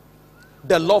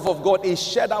 The love of God is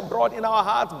shed abroad in our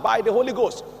hearts by the Holy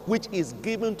Ghost, which is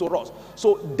given to us.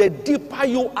 So the deeper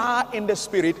you are in the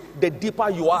Spirit, the deeper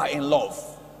you are in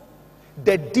love.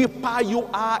 The deeper you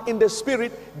are in the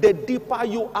Spirit, the deeper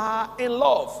you are in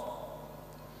love.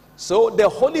 So the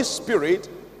Holy Spirit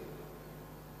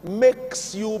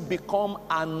makes you become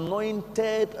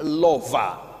anointed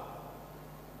lover.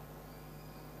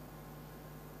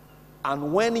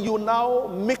 And when you now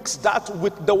mix that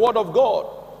with the Word of God,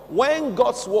 when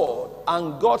God's Word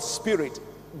and God's Spirit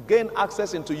gain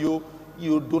access into you,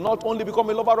 you do not only become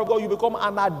a lover of God, you become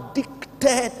an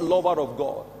addicted lover of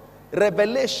God.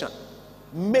 Revelation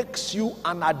makes you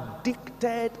an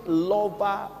addicted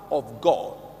lover of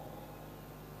God.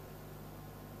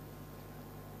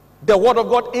 The Word of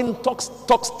God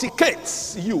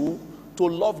intoxicates you to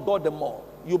love God the more.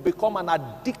 You become an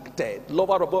addicted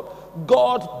lover of God.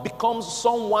 God becomes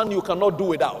someone you cannot do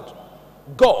without.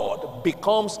 God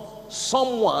becomes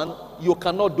someone you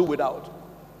cannot do without.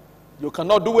 You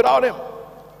cannot do without him.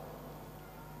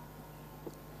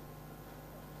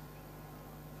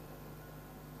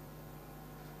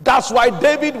 That's why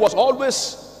David was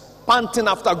always panting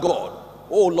after God.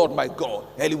 Oh Lord my God,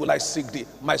 early will I seek thee.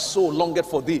 My soul longeth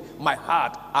for thee. My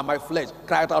heart and my flesh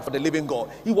cried out for the living God.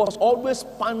 He was always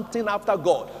panting after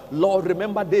God. Lord,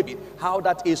 remember David, how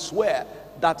that he swore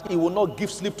that he will not give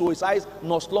sleep to his eyes,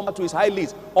 nor slumber to his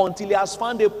eyelids, until he has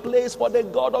found a place for the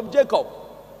God of Jacob.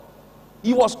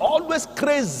 He was always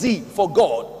crazy for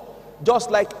God.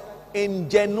 Just like in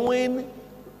genuine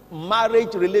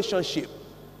marriage relationship,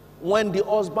 when the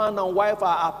husband and wife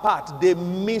are apart, they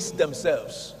miss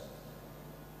themselves.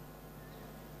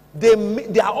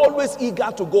 They are always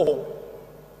eager to go home.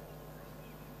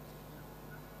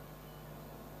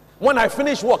 When I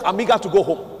finish work, I'm eager to go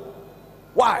home.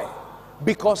 Why?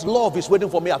 Because love is waiting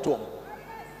for me at home.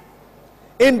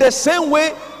 In the same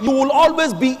way, you will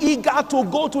always be eager to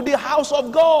go to the house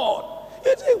of God.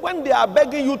 You see, when they are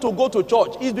begging you to go to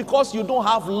church, it's because you don't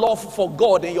have love for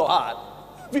God in your heart.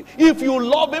 If you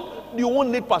love Him, you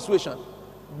won't need persuasion.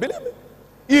 Believe me.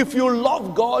 If you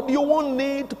love God, you won't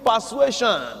need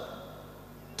persuasion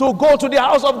to go to the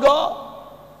house of God.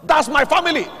 That's my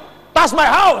family. That's my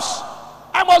house.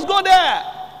 I must go there.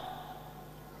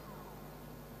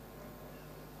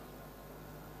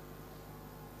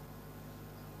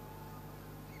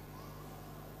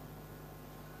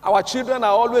 Our children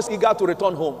are always eager to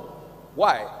return home.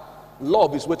 Why?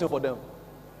 Love is waiting for them.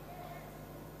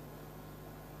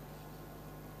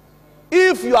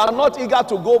 If you are not eager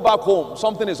to go back home,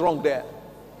 something is wrong there.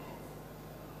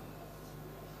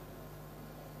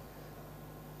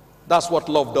 That's what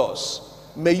love does.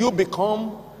 May you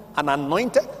become an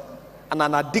anointed and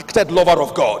an addicted lover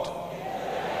of God.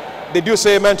 Did you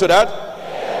say amen to that?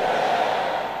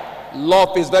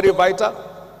 Love is very vital.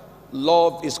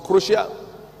 Love is crucial.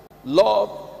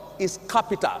 Love is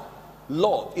capital.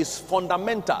 Love is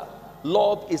fundamental.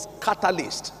 Love is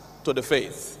catalyst to the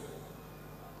faith.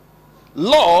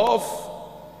 Love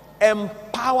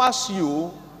empowers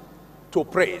you to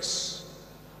praise.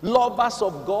 Lovers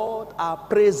of God are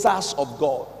praisers of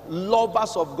God.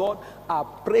 Lovers of God are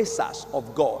praisers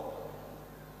of God.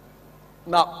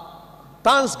 Now,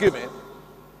 thanksgiving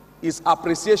is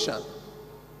appreciation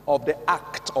of the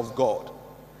act of God.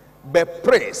 But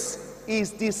praise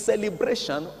is the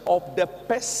celebration of the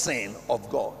person of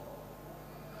God.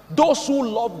 Those who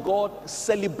love God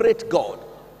celebrate God.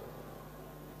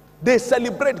 They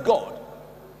celebrate God.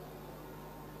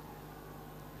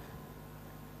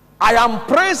 I am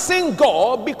praising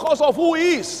God because of who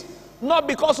He is, not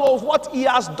because of what He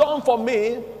has done for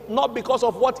me, not because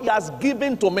of what He has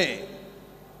given to me.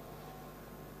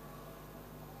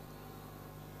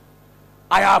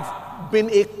 I have been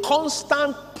a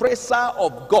constant praiser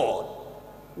of God.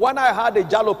 When I had a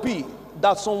jalopy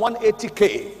that's on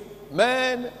 180K,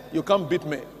 man, you can't beat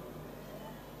me.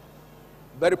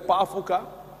 Very powerful car.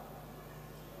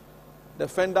 The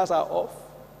fenders are off.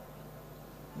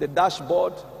 The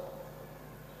dashboard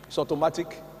is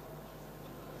automatic.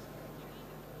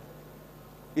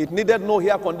 It needed no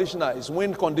air conditioner. It's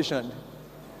wind conditioned.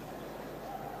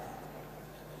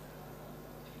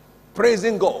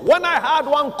 Praising God. When I had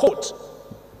one coat,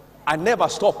 I never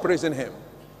stopped praising Him.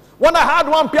 When I had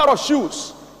one pair of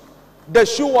shoes, the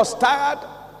shoe was tired,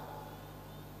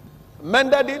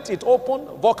 mended it, it opened,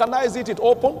 vulcanized it, it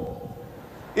opened.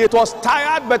 It was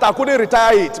tired, but I couldn't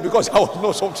retire it because I was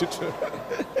no substitute.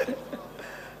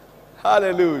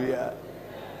 Hallelujah.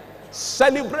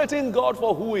 Celebrating God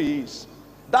for who He is.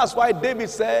 That's why David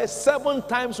says, 7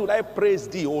 times would I praise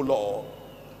Thee, O Lord.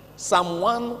 Psalm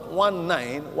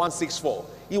 119, 164.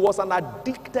 He was an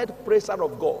addicted praiser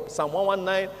of God. Psalm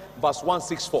 119, verse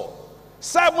 164.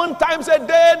 7 times a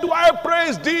day do I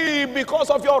praise Thee because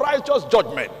of Your righteous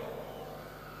judgment.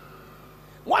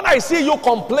 When I see you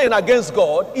complain against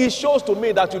God, it shows to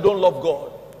me that you don't love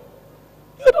God.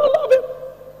 You don't love Him.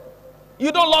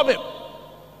 You don't love Him.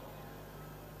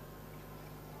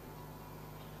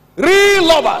 Real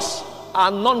lovers are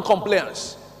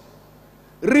non-complainers.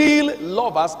 Real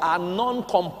lovers are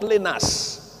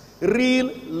non-complainers. Real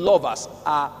lovers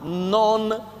are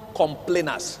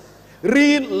non-complainers.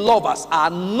 Real lovers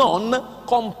are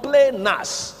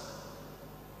non-complainers.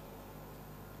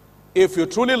 If you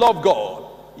truly love God,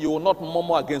 you will not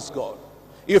murmur against God.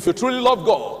 If you truly love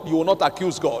God, you will not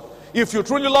accuse God. If you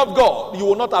truly love God, you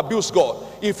will not abuse God.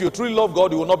 If you truly love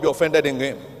God, you will not be offended in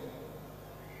Him.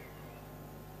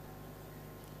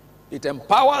 It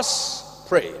empowers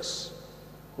praise.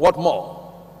 What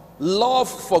more? Love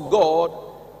for God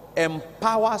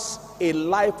empowers a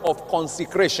life of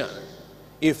consecration.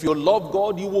 If you love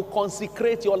God, you will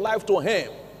consecrate your life to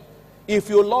Him. If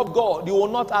you love God, you will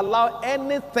not allow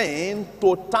anything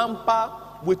to tamper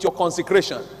with your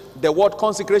consecration. The word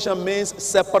consecration means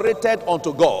separated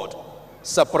unto God.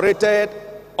 Separated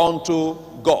unto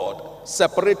God.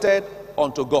 Separated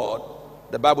unto God.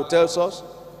 The Bible tells us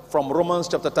from Romans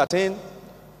chapter 13,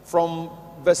 from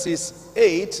verses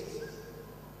 8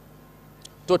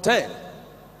 to 10.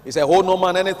 He said, "Hold no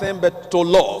man anything but to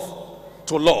love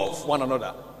one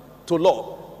another." To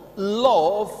love.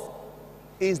 Love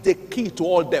is the key to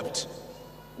all debt.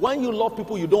 When you love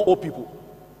people, you don't owe people.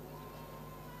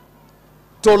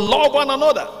 To love one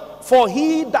another. For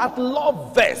he that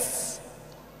loveth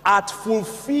hath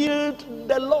fulfilled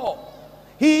the law.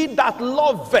 He that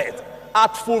loveth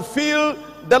hath fulfilled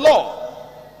the law.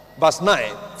 Verse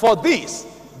 9. For this,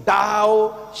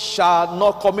 thou shalt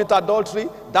not commit adultery,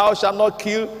 thou shalt not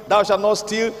kill, thou shalt not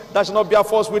steal, thou shalt not bear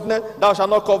false witness, thou shalt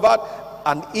not covet.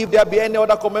 And if there be any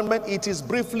other commandment, it is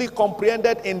briefly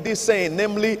comprehended in this saying,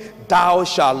 namely, thou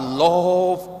shalt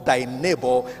love thy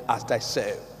neighbor as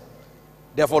thyself.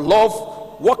 Therefore,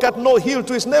 love worketh no heel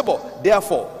to his neighbor.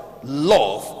 Therefore,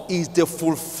 love is the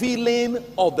fulfilling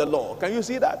of the law. Can you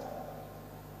see that?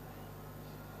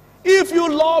 If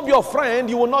you love your friend,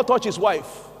 you will not touch his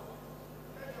wife.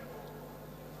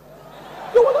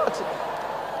 You will not.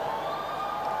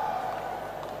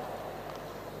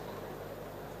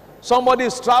 Somebody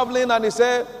is traveling and he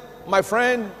said, my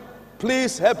friend,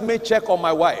 please help me check on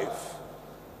my wife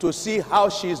to see how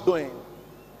she is doing.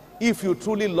 If you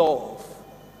truly love,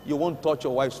 you won't touch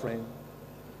your wife's friend.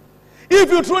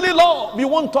 If you truly love, you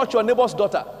won't touch your neighbor's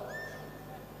daughter.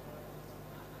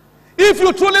 If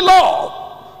you truly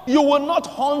love, you will not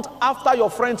hunt after your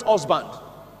friend's husband.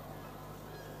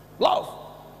 Love.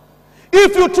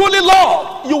 If you truly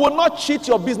love, you will not cheat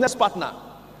your business partner.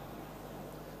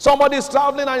 Somebody is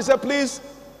traveling and he said, please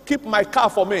keep my car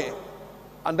for me.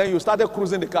 And then you started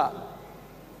cruising the car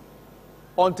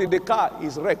until the car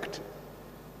is wrecked.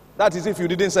 That is if you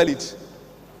didn't sell it.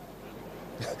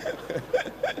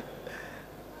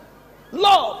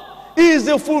 Love is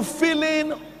the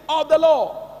fulfilling of the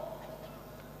law.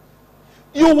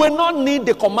 You will not need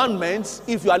the commandments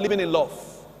if you are living in love.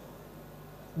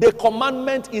 The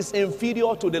commandment is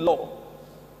inferior to the law.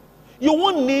 You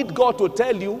won't need God to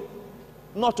tell you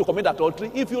not to commit adultery.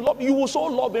 If you love, you will so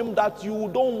love him that you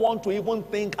don't want to even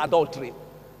think adultery.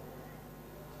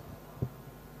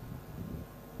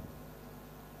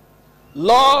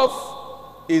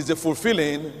 Love is the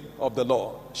fulfilling of the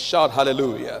law. Shout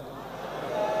hallelujah.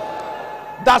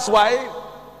 That's why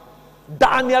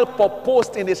Daniel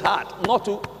proposed in his heart not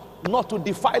to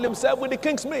defile himself with the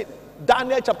king's meat.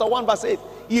 Daniel chapter 1 verse 8.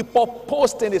 He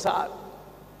proposed in his heart.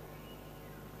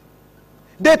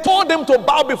 They told him to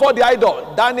bow before the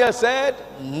idol. Daniel said,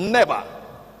 never.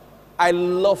 I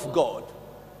love God.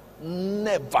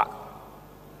 Never.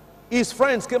 His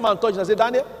friends came and touched him and said,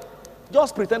 Daniel,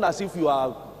 just pretend as if you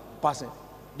are passing.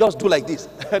 Just do like this.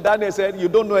 Daniel said, you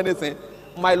don't know anything.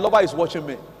 My lover is watching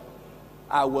me.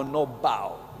 I will not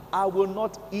bow. I will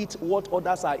not eat what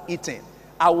others are eating.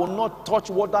 I will not touch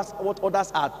what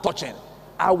others are touching.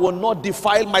 I will not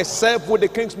defile myself with the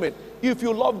king's meat. If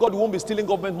you love God, you won't be stealing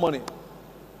government money.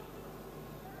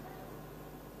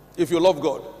 If you love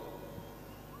God.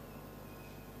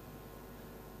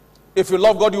 If you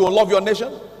love God, you will love your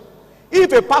nation.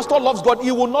 If a pastor loves God,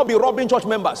 he will not be robbing church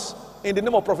members in the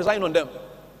name of prophesying on them.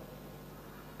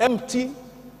 Empty,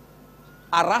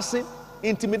 harassing,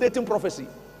 intimidating prophecy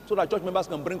so that church members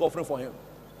can bring offering for him.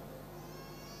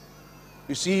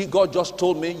 You see, God just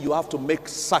told me you have to make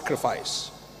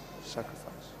sacrifice.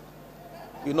 Sacrifice.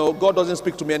 You know, God doesn't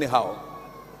speak to me anyhow.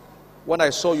 When I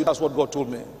saw you, that's what God told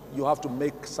me. You have to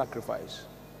make sacrifice.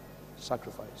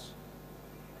 Sacrifice.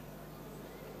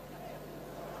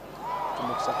 To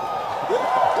make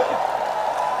sacrifice.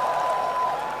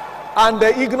 And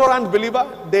the ignorant believer,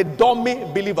 the dummy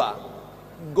believer,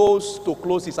 goes to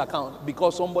close his account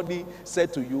because somebody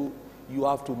said to you, you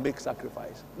have to make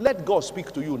sacrifice. Let God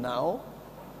speak to you now.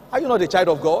 Are you not a child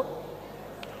of God?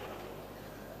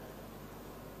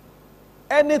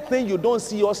 Anything you don't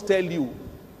see us tell you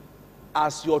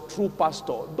as your true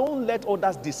pastor, don't let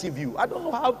others deceive you. I don't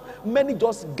know how many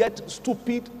just get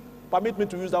stupid, permit me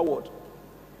to use that word.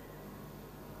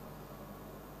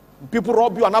 People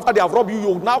rob you, and after they have robbed you,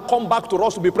 you now come back to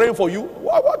us to be praying for you.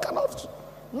 What kind of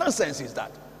nonsense is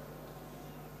that?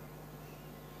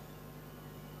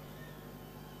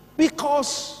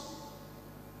 Because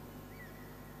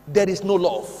there is no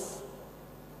love.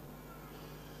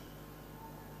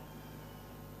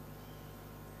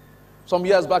 Some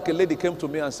years back, a lady came to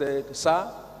me and said, sir,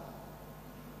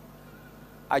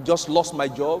 I just lost my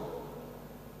job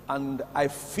and I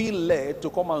feel led to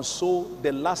come and sow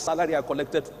the last salary I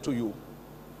collected to you.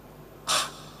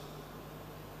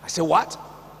 I said, what?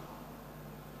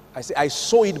 I said, I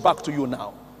sow it back to you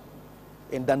now.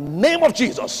 In the name of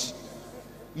Jesus,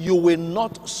 you will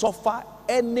not suffer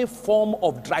any form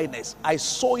of dryness. I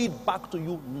sow it back to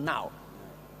you now.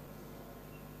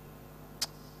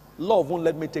 Love won't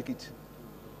let me take it.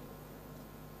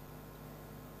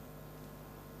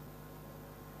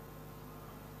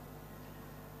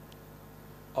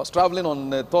 I was traveling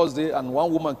on Thursday, and one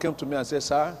woman came to me and said,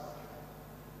 sir,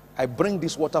 I bring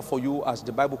this water for you as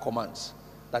the Bible commands,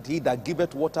 that he that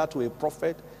giveth water to a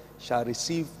prophet shall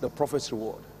receive the prophet's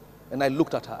reward. And I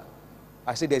looked at her.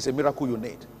 I say there's a miracle you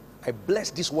need. I bless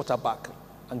this water back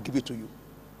and give it to you.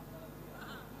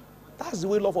 That's the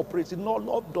way love operates. No,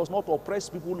 love does not oppress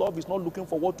people. Love is not looking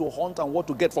for what to hunt and what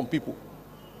to get from people.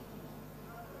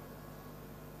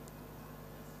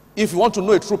 If you want to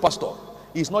know a true pastor,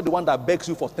 he's not the one that begs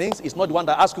you for things. He's not the one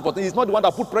that asks you for things. He's not the one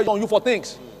that puts pressure on you for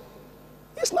things.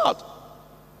 He's not.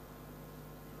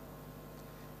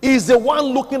 He's the one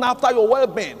looking after your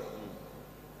well-being.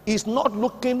 He's not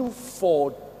looking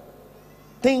for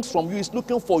things from you. He's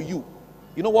looking for you.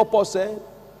 You know what Paul said?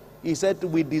 He said,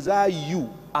 we desire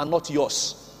you and not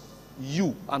yours.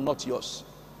 You and not yours.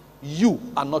 You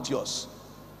and not yours.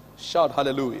 Shout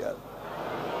hallelujah.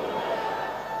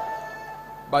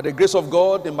 By the grace of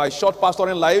God, in my short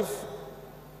pastoring life,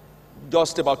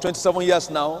 just about 27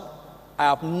 years now, I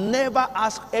have never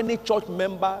asked any church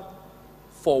member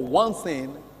for one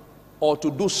thing or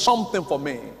to do something for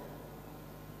me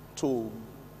to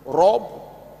rob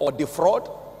or defraud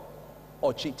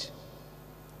or cheat.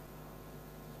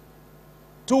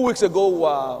 2 weeks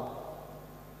ago,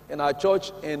 in our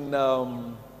church in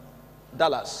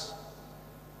Dallas,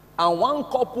 and one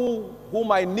couple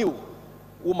whom I knew,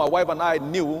 who my wife and I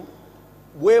knew,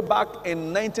 way back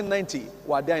in 1990,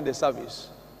 were there in the service.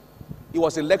 He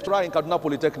was a lecturer in Kaduna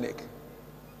Polytechnic.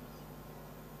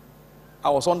 I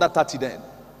was under 30 then.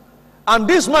 And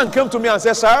this man came to me and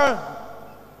said, sir,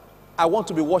 I want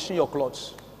to be washing your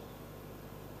clothes.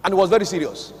 And he was very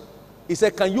serious. He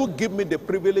said, can you give me the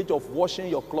privilege of washing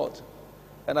your clothes?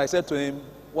 And I said to him,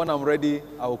 when I'm ready,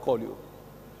 I will call you.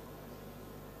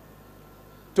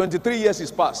 23 years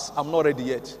is past. I'm not ready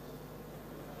yet.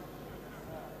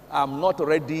 I'm not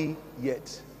ready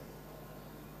yet.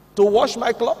 To wash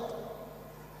my clothes?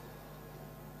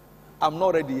 I'm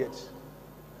not ready yet.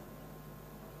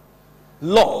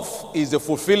 Love is the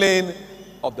fulfilling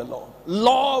of the law.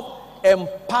 Love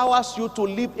empowers you to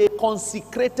live a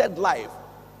consecrated life.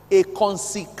 A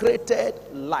consecrated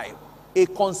life. A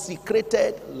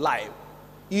consecrated life.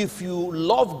 If you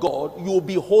love God, you will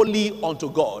be holy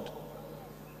unto God.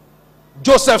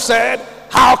 Joseph said,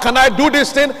 how can I do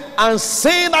this thing and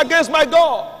sin against my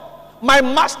God? My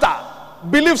master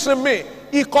believes in me.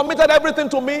 He committed everything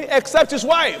to me except his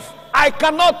wife. I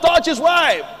cannot touch his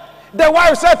wife. The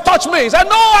wife said, touch me. He said,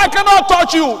 no, I cannot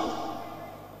touch you.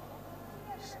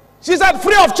 She said,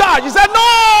 free of charge. He said, no,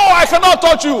 I cannot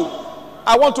touch you.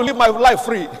 I want to live my life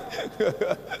free.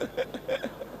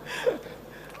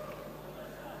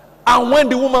 And when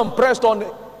the woman pressed on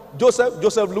Joseph,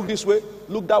 Joseph looked this way,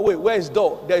 looked that way. Where is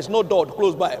door? There is no door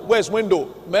close by. Where's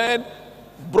window? Man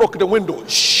broke the window.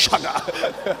 Sugar.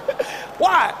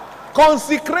 Why?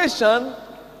 Consecration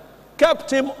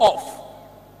kept him off.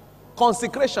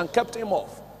 Consecration kept him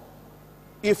off.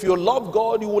 If you love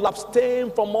God, you will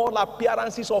abstain from all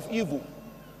appearances of evil.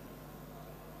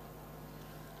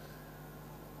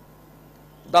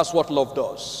 That's what love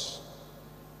does.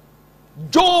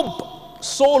 Job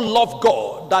so loved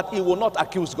God that he will not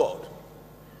accuse God.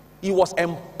 He was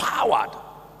empowered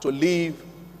to live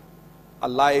a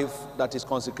life that is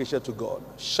consecrated to God.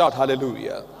 Shout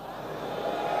hallelujah.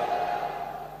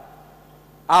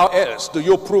 How else do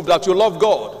you prove that you love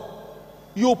God?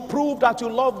 You prove that you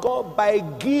love God by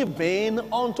giving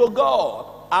unto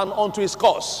God and unto his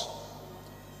cause.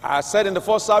 I said in the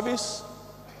first service,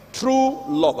 true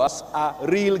lovers are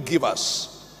real givers.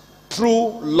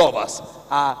 True lovers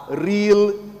are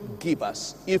real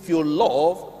givers. If you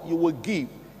love, you will give.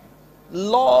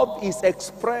 Love is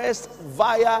expressed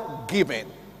via giving.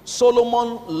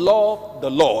 Solomon loved the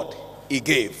Lord. He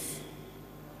gave.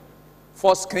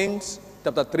 1 Kings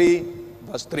chapter 3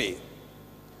 verse 3.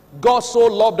 God so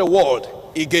loved the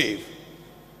world, he gave.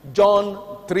 John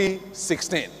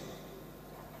 3:16.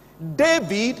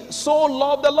 David so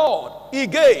loved the Lord, he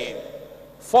gave.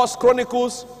 1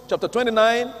 Chronicles chapter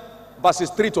 29 verses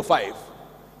 3 to 5.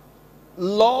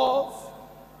 Love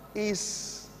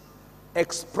is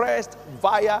expressed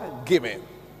via giving.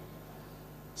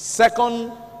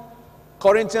 2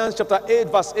 Corinthians chapter 8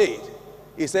 verse 8.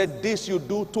 He said, this you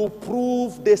do to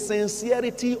prove the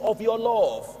sincerity of your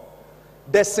love.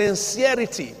 The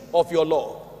sincerity of your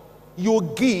love.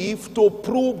 You give to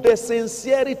prove the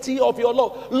sincerity of your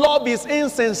love. Love is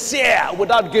insincere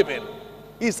without giving.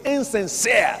 It's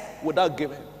insincere without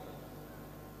giving.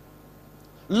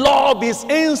 Love is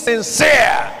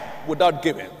insincere without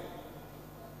giving.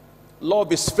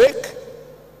 Love is fake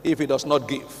if it does not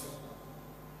give.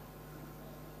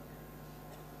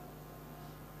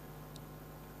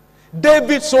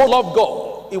 David so loved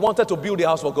God, he wanted to build a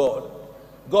house for God.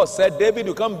 God said, David,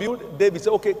 you can't build. David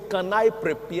said, okay, can I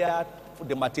prepare for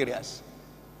the materials?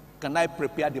 Can I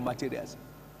prepare the materials?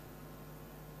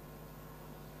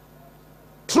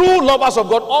 True lovers of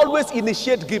God always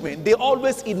initiate giving. They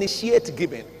always initiate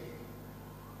giving.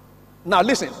 Now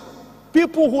listen,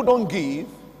 people who don't give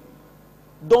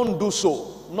don't do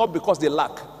so, not because they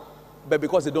lack, but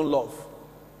because they don't love.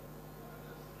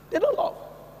 They don't love.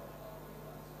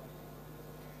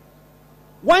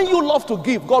 When you love to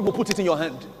give, God will put it in your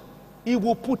hand. He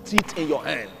will put it in your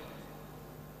hand.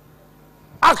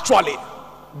 Actually,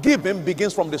 giving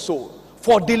begins from the soul.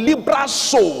 For the liberal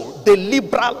soul,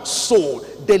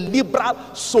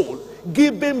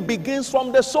 giving begins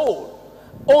from the soul,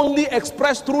 only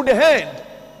expressed through the hand.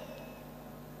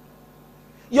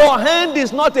 Your hand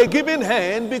is not a giving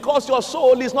hand because your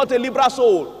soul is not a liberal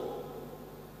soul.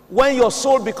 When your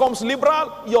soul becomes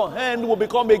liberal, your hand will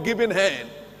become a giving hand.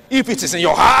 If it is in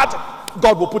your heart,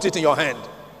 God will put it in your hand.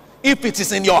 If it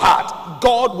is in your heart,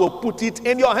 God will put it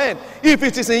in your hand. If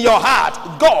it is in your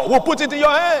heart, God will put it in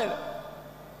your hand.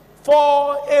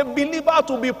 For a believer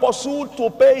to be pursued to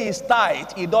pay his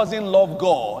tithe, he doesn't love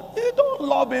God. You don't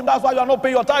love him. That's why you are not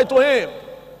paying your tithe to him.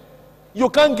 You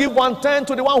can't give 1/10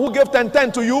 to the one who gave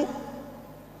 10 to you.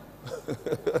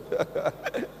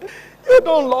 You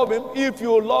don't love him. If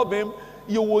you love him,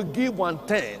 you will give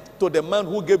 1/10 to the man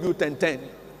who gave you 10.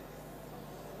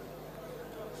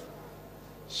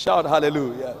 Shout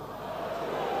hallelujah.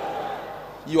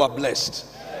 You are blessed.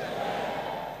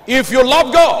 If you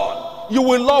love God, you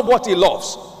will love what he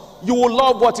loves. You will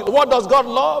love what does God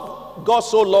love? God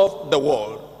so loved the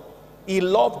world. He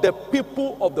loved the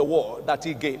people of the world that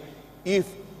he gave. If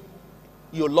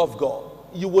you love God,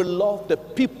 you will love the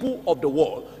people of the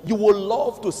world. You will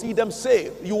love to see them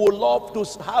saved. You will love to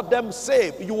have them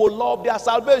saved. You will love their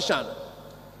salvation.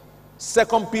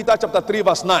 2 Peter chapter 3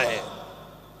 verse 9.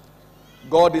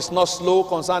 God is not slow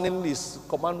concerning his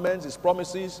commandments, his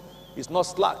promises. He's not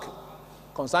slack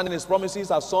concerning his promises,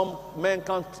 as some men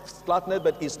count slackness,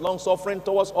 but is long suffering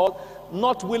towards all,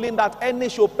 not willing that any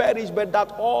should perish, but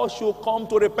that all should come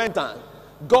to repentance.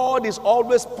 God is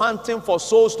always panting for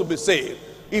souls to be saved.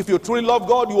 If you truly love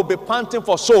God, you will be panting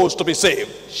for souls to be saved.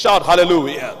 Shout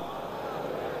hallelujah.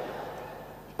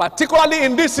 Particularly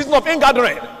in this season of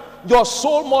ingathering, your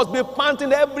soul must be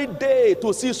panting every day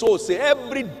to see souls saved.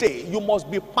 Every day you must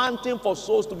be panting for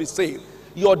souls to be saved.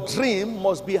 Your dream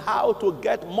must be how to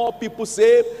get more people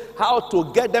saved, how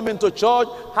to get them into church,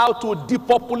 how to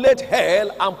depopulate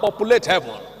hell and populate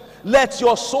heaven. Let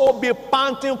your soul be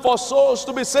panting for souls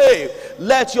to be saved.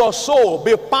 Let your soul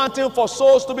be panting for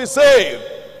souls to be saved.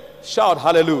 Shout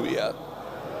hallelujah.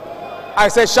 I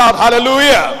say shout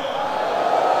hallelujah.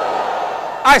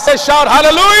 I say shout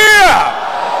hallelujah.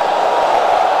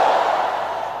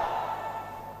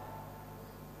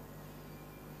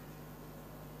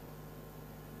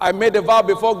 I made a vow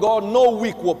before God, no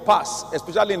week will pass,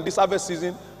 especially in this harvest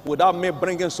season, without me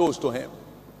bringing souls to him.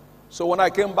 So when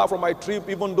I came back from my trip,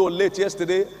 even though late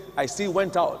yesterday, I still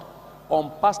went out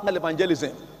on personal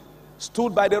evangelism,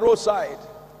 stood by the roadside,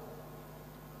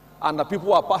 and the people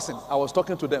were passing. I was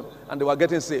talking to them, and they were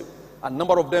getting saved. A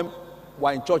number of them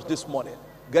were in church this morning,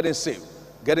 getting saved,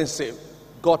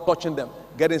 God touching them,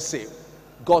 getting saved,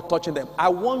 God touching them. I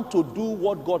want to do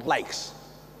what God likes.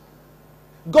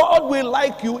 God will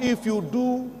like you if you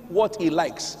do what he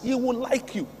likes. He will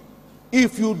like you.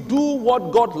 If you do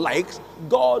what God likes,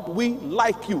 God will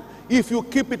like you. If you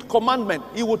keep it commandment,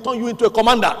 he will turn you into a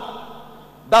commander.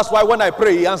 That's why when I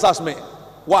pray, he answers me.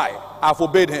 Why? I've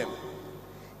obeyed him.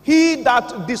 He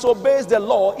that disobeys the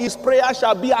law, his prayer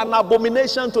shall be an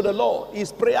abomination to the Lord.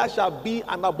 His prayer shall be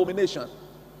an abomination.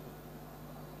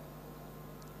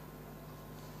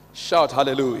 Shout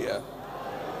hallelujah.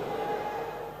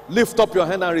 Lift up your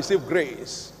hand and receive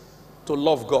grace to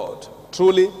love God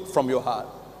truly from your heart.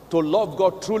 To love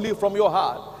God truly from your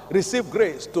heart. Receive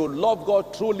grace to love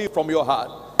God truly from your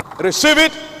heart. Receive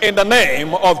it in the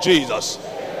name of Jesus.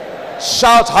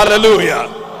 Shout hallelujah.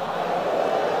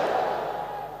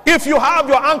 If you have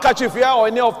your handkerchief here or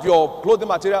any of your clothing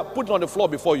material, put it on the floor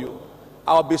before you.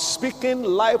 I'll be speaking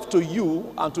life to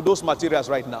you and to those materials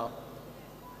right now.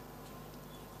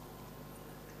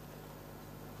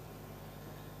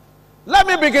 Let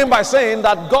me begin by saying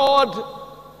that God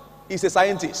is a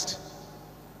scientist.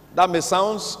 That may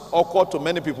sound awkward to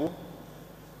many people.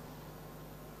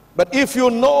 But if you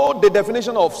know the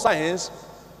definition of science,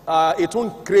 it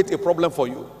won't create a problem for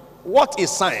you. What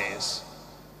is science?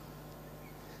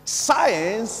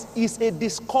 Science is a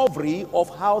discovery of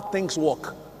how things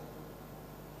work.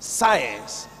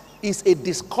 Science is a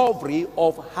discovery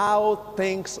of how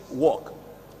things work.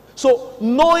 So,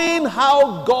 knowing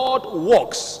how God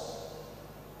works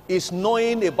is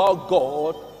knowing about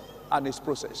God and his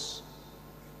process.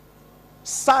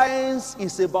 Science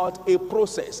is about a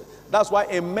process. That's why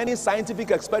in many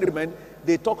scientific experiments,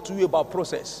 they talk to you about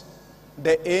process.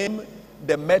 The aim,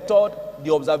 the method,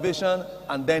 the observation,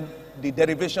 and then the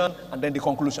derivation, and then the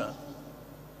conclusion.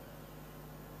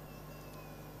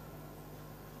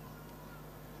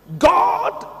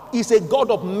 God is a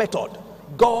God of method.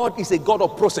 God is a God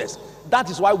of process. That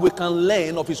is why we can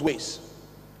learn of his ways.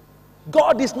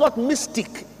 God is not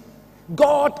mystic.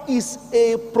 God is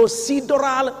a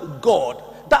procedural God.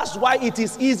 That's why it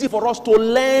is easy for us to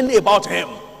learn about him.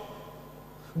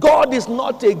 God is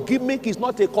not a gimmick, he's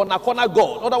not a corner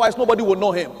God. Otherwise, nobody will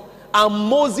know him. And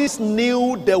Moses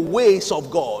knew the ways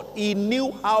of God. He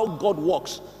knew how God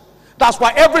works. That's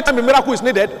why every time a miracle is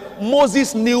needed,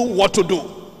 Moses knew what to do.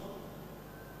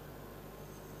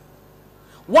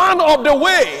 One of the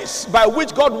ways by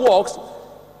which God works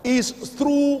is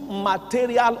through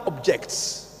material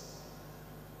objects.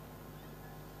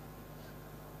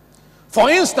 For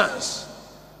instance,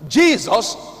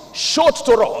 Jesus showed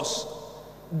to us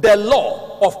the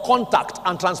law of contact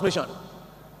and transmission.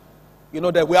 You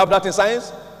know that we have that in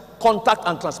science? Contact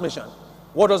and transmission.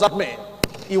 What does that mean?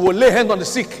 He will lay hand on the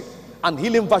sick and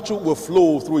healing virtue will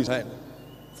flow through his hand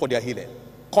for their healing.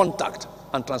 Contact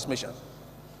and transmission.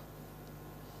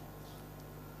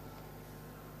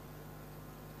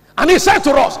 And he said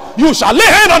to us, you shall lay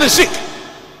hand on the sick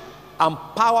and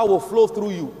power will flow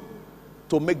through you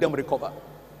to make them recover.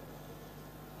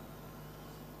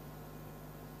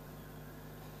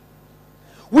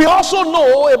 We also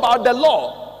know about the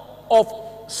law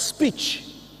of speech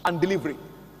and delivery.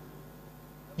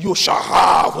 You shall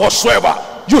have whatsoever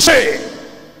you say.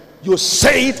 You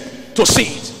say it to see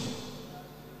it.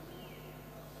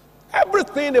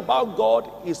 Everything about God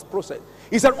is process.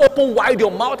 He said, open wide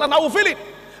your mouth and I will fill it.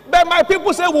 But my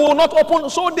people say we will not open,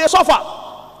 so they suffer.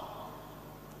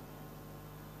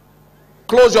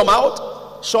 Close your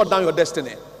mouth, shut down your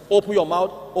destiny. Open your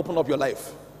mouth, open up your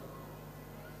life.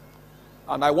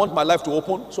 And I want my life to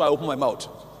open, so I open my mouth.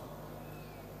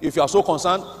 If you are so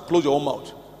concerned, close your own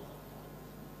mouth.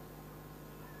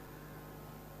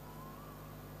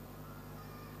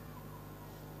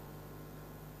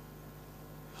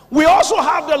 We also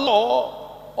have the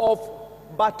law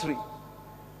of battery.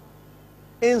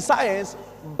 In science,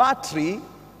 battery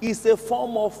is a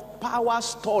form of power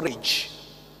storage.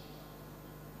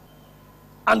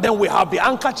 And then we have the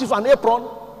handkerchief and apron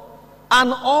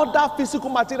and other physical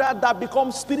material that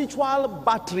become spiritual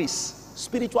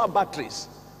batteries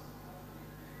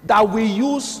that we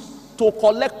use to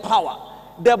collect power.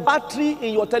 The battery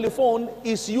in your telephone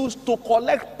is used to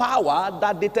collect power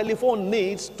that the telephone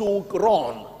needs to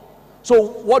run. So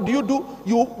what do?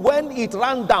 When it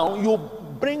runs down, you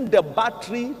bring the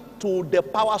battery to the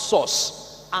power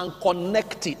source and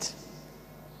connect it.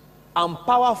 And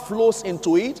power flows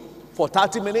into it for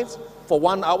 30 minutes, for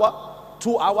 1 hour,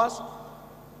 2 hours,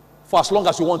 for as long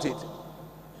as you want it.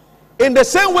 In the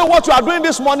same way, what you are doing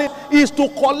this morning is to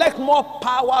collect more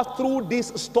power through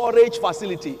this storage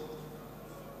facility.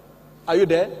 Are you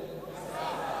there?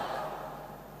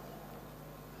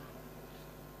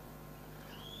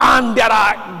 And there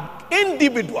are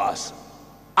individuals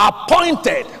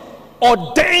appointed,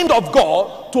 ordained of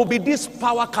God to be these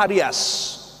power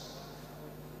carriers.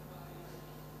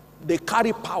 They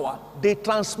carry power, they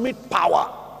transmit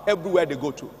power everywhere they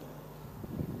go to.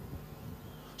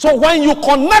 So when you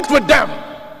connect with them,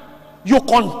 you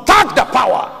contact the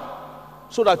power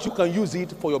so that you can use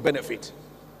it for your benefit.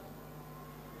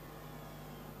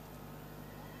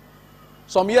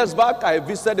 Some years back, I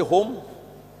visited a home,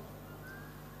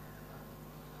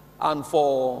 and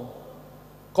for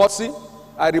courtesy,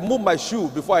 I removed my shoe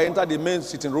before I entered the main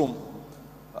sitting room,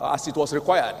 as it was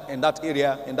required in that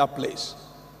area, in that place.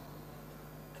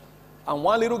 And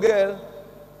one little girl,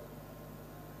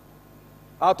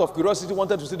 out of curiosity,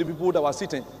 wanted to see the people that were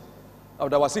seated.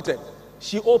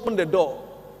 She opened the door,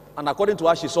 and according to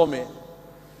her, she saw me,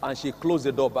 and she closed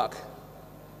the door back,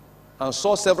 and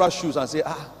saw several shoes, and said,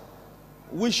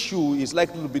 which shoe is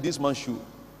likely to be this man's shoe?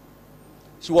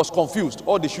 She was confused.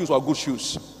 All the shoes were good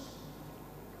shoes.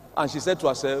 And she said to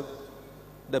herself,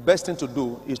 the best thing to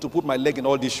do is to put my leg in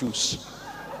all these shoes.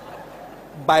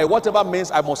 By whatever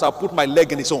means, I must have put my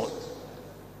leg in its own.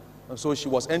 And so she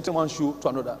was entering one shoe to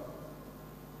another.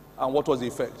 And what was the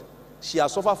effect? She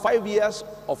has suffered 5 years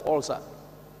of ulcer.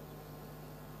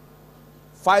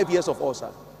 5 years of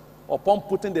ulcer. Upon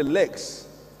putting the legs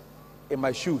in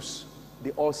my shoes,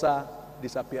 the ulcer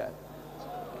disappeared.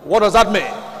 What does that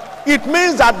mean? It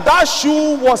means that that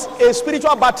shoe was a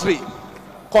spiritual battery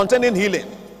containing healing.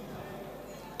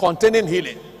 Containing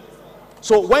healing.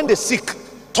 So when the sick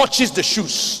touches the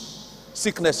shoes,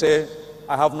 sickness says,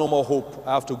 I have no more hope.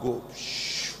 I have to go.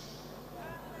 Shh.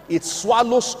 It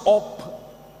swallows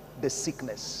up the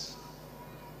sickness.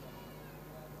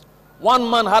 One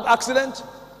man had accident,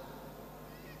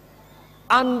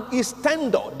 and his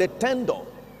tendon, the tendon,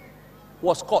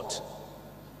 was cut.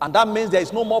 And that means there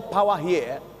is no more power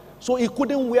here. So he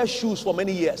couldn't wear shoes for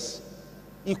many years.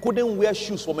 He couldn't wear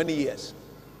shoes for many years.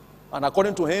 And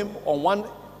according to him, on one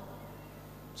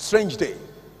strange day,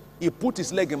 he put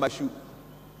his leg in my shoe.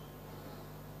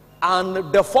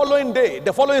 And the following day,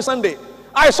 the following Sunday,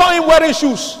 I saw him wearing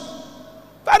shoes.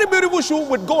 Very beautiful shoe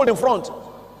with gold in front.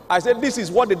 I said, this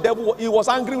is what the devil, he was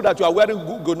angry that you are wearing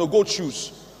gold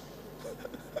shoes.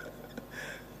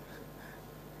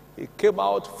 He came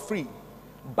out free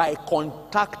by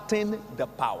contacting the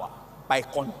power. By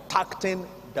contacting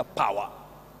the power.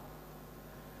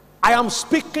 I am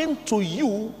speaking to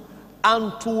you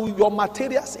and to your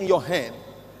materials in your hand.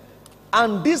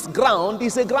 And this ground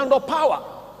is a ground of power.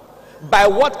 By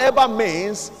whatever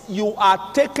means, you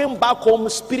are taking back home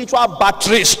spiritual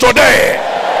batteries today.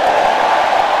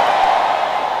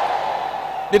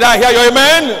 Did I hear your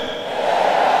amen?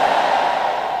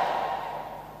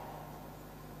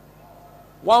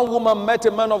 One woman met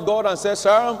a man of God and said,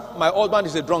 sir, my husband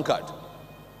is a drunkard.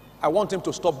 I want him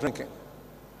to stop drinking.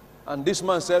 And this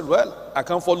man said, well, I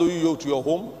can't follow you to your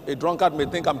home. A drunkard may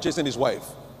think I'm chasing his wife.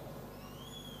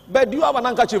 But do you have an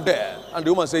handkerchief there? And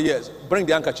the woman said, yes. Bring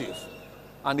the handkerchief.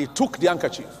 And he took the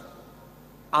handkerchief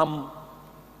and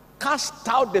cast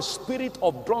out the spirit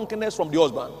of drunkenness from the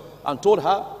husband and told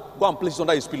her, go and place it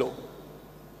under his pillow.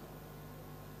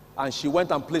 And she went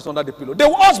and placed under the pillow. The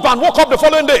husband woke up the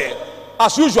following day.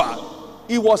 As usual,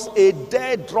 he was a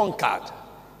dead drunkard.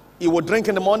 He would drink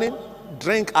in the morning,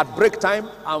 drink at break time,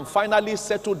 and finally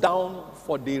settle down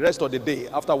for the rest of the day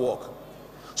after work.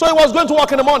 So he was going to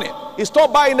work in the morning. He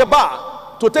stopped by in the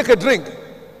bar to take a drink.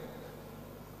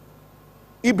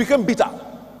 He became bitter.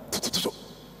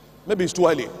 Maybe it's too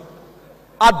early.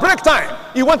 At break time,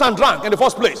 he went and drank in the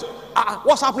first place.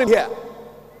 What's happening here?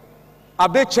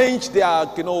 Have they changed their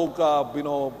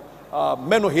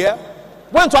menu here?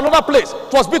 Went to another place.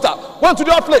 It was bitter. Went to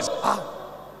the other place.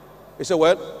 He said,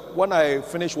 well, when I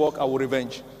finish work, I will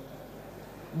revenge.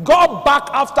 Got back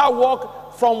after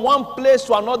work from one place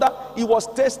to another. He was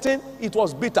tasting, it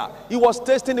was bitter. He was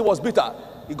tasting, it was bitter.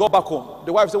 He got back home.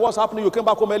 The wife said, what's happening? You came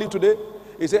back home early today?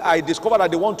 He said, I discovered that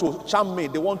they want to charm me.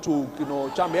 They want to,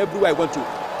 charm me everywhere I went to.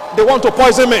 They want to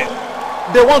poison me.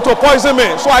 They want to poison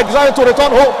me. So I decided to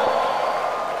return home.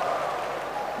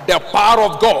 The power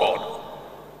of God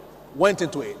went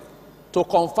into it to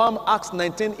confirm Acts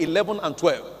 19, 11 and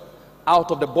 12. Out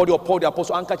of the body of Paul the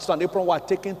apostle, handkerchiefs and apron were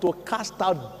taken to cast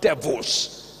out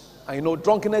devils. And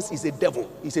drunkenness is a devil,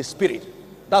 it's a spirit.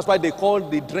 That's why they call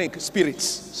the drink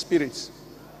spirits.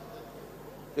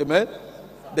 Amen.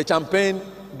 The champagne,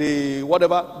 the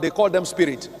whatever, they call them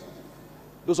spirit.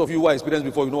 Those of you who are experienced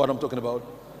before, you know what I'm talking about.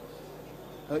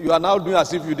 You are now doing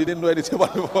as if you didn't know anything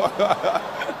about it before.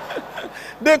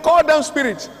 They call them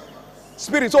spirit.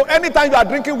 So anytime you are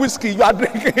drinking whiskey, you are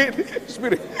drinking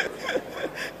spirit.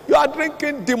 You are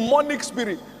drinking demonic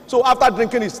spirit. So after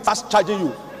drinking, it starts charging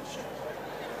you.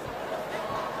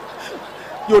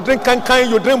 You drink kankai,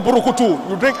 you drink burukutu,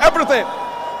 you drink everything.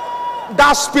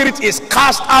 That spirit is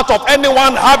cast out of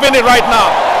anyone having it right now.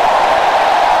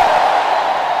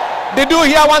 Did you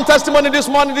hear one testimony this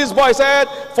morning? This boy said,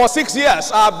 for 6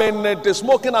 years I've been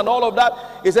smoking and all of that.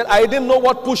 He said, I didn't know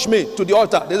what pushed me to the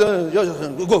altar. They said,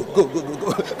 go.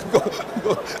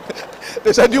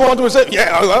 They said, do you want to say,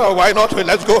 yeah, why not?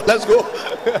 Let's go.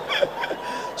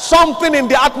 Something in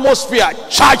the atmosphere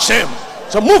charged him.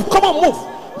 So move, come on, move.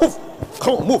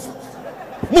 Come on, move.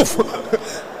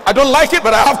 I don't like it,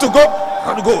 but I have to go.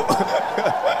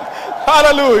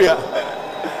 Hallelujah.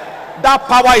 That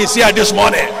power is here this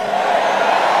morning.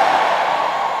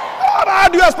 How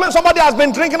do you explain somebody has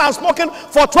been drinking and smoking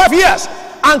for 12 years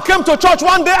and came to church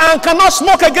one day and cannot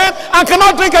smoke again and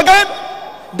cannot drink again?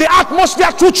 The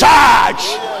atmosphere to charge.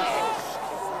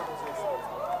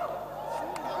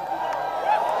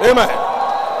 Amen.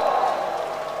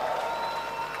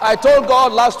 I told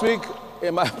God last week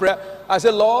in my prayer, I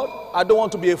said, Lord, I don't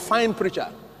want to be a fine preacher.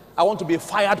 I want to be a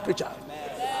fired preacher.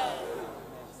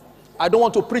 I don't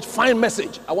want to preach fine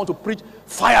message. I want to preach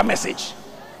fire message.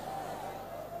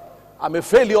 I'm a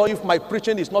failure if my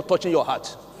preaching is not touching your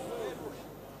heart.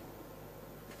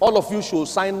 All of you should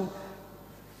sign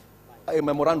a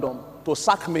memorandum to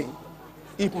sack me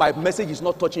if my message is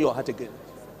not touching your heart again.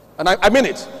 And I mean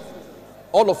it.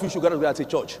 All of you should get at a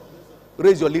church.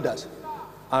 Raise your leaders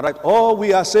and write, all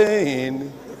we are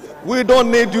saying, we don't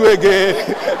need you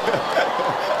again.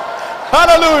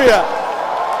 Hallelujah.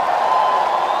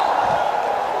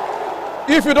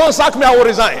 If you don't sack me, I will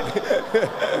resign.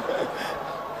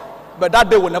 But that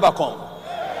day will never come.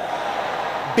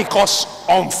 Because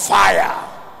on fire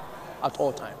at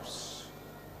all times.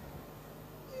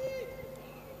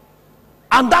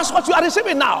 And that's what you are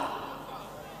receiving now.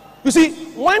 You see,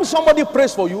 when somebody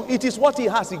prays for you, it is what he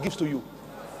has, he gives to you.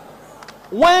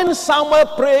 When Samuel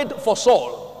prayed for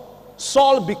Saul,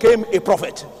 Saul became a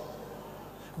prophet.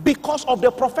 Because of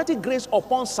the prophetic grace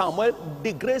upon Samuel,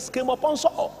 the grace came upon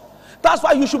Saul. That's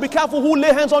why you should be careful who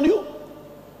lay hands on you.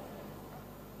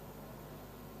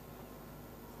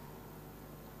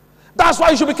 That's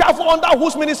why you should be careful under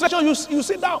whose ministration you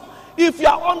sit down. If you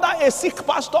are under a sick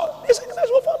pastor, the sickness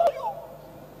will follow you.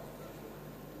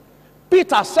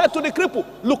 Peter said to the cripple,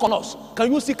 look on us.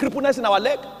 Can you see crippleness in our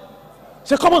leg?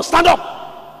 Say, come on, stand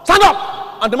up. Stand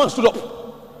up. And the man stood up.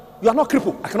 You are not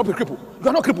crippled. I cannot be crippled. You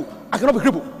are not crippled. I cannot be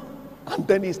crippled. And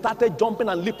then he started jumping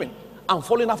and leaping and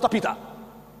falling after Peter.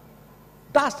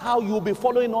 That's how you will be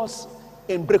following us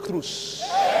in breakthroughs.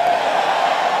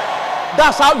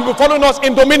 That's how you will be following us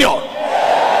in dominion.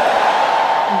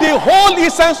 The whole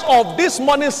essence of this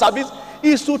morning's service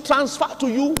is to transfer to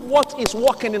you what is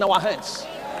working in our hands.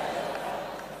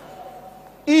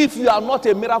 If you are not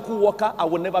a miracle worker, I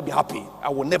will never be happy. I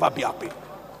will never be happy.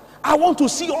 I want to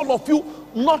see all of you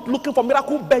not looking for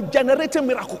miracle, but generating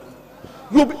miracle.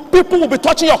 People will be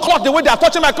touching your cloth the way they are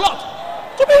touching my cloth.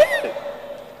 To be healed.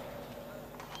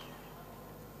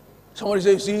 Somebody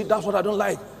say, see, that's what I don't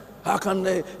like. How can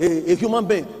a human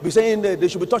being be saying that they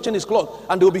should be touching his cloth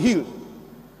and they will be healed?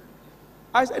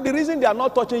 I said, the reason they are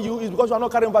not touching you is because you are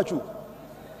not carrying virtue.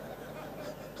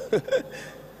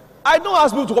 I don't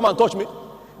ask people to come and touch me.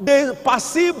 They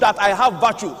perceive that I have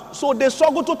virtue, so they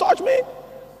struggle to touch me.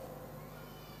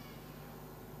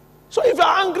 So if you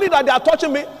are angry that they are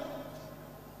touching me,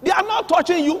 they are not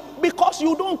touching you because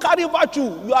you don't carry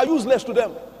virtue. You are useless to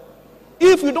them.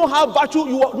 If you don't have virtue,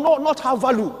 you will not have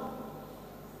value.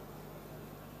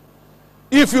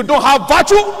 If you don't have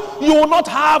virtue, you will not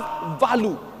have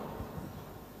value.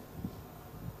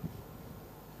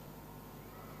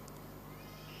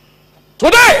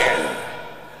 Today,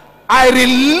 I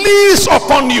release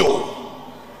upon you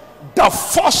the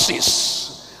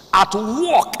forces at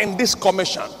work in this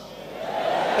commission,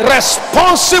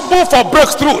 responsible for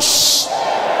breakthroughs,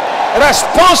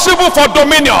 responsible for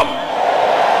dominion,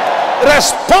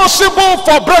 responsible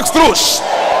for breakthroughs,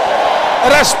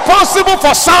 responsible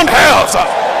for sound health.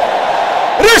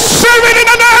 Receive it in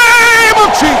the name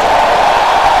of Jesus.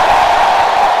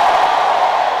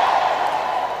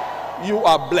 You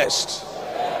are blessed.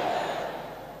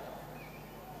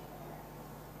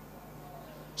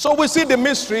 So we see the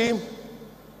mystery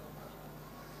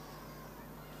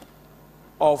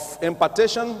of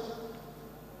impartation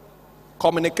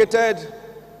communicated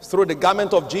through the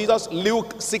garment of Jesus.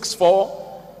 Luke 6:4.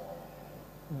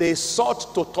 They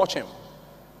sought to touch him.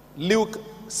 Luke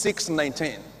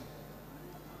 6:19.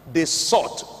 They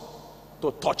sought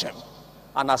to touch him,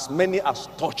 and as many as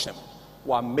touched him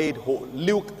were made whole.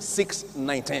 Luke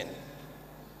 6:19.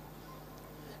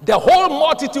 The whole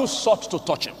multitude sought to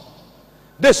touch him.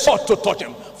 They sought to touch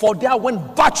him, for there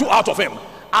went virtue out of him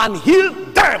and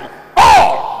healed them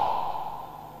all.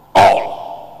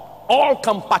 All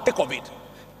can partake of it.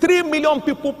 3 million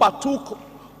people partook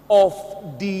of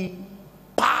the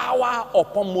power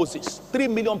upon Moses. 3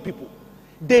 million people.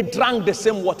 They drank the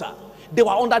same water. They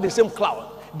were under the same cloud.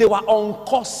 They were on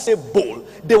course bowl.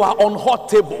 They were on hot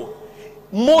table.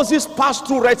 Moses passed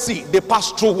through Red Sea. They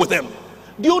passed through with them.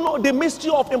 Do you know the mystery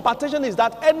of impartation is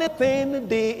that anything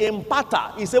the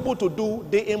imparter is able to do,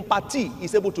 the impartee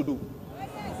is able to do.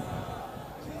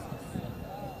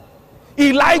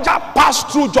 Elijah passed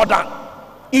through Jordan.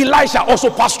 Elisha also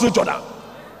passed through Jordan.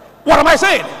 What am I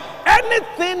saying?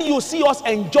 Anything you see us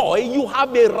enjoy, you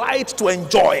have a right to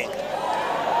enjoy.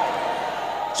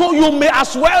 So you may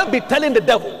as well be telling the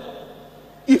devil,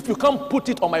 if you can't put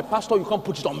it on my pastor, you can't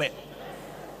put it on me.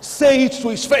 Say it to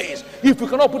his face. If you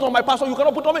cannot put on my pastor, you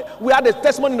cannot put on me. We had a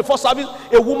testimony in the first service.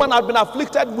 A woman had been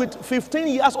afflicted with 15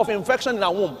 years of infection in her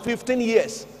womb. 15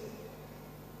 years.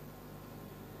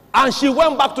 And she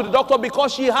went back to the doctor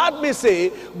because she had me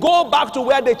say, go back to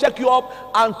where they check you up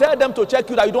and tell them to check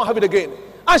you that you don't have it again.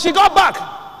 And she got back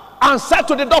and said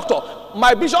to the doctor,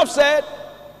 my bishop said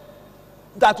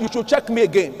that you should check me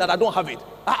again, that I don't have it.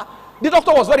 The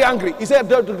doctor was very angry. He said,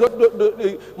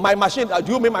 my machine,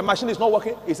 do you mean my machine is not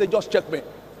working? He said, just check me.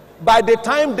 By the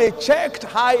time they checked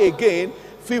her again,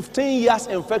 15 years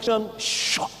infection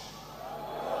shot.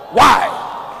 Why?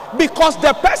 Because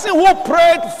the person who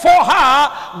prayed for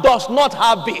her does not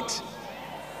have it.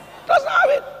 Doesn't have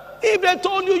it. If they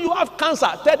told you you have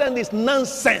cancer, tell them it's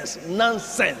nonsense.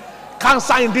 Nonsense.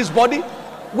 Cancer in this body.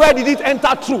 Where did it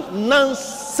enter through?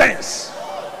 Nonsense.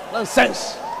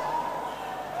 Nonsense.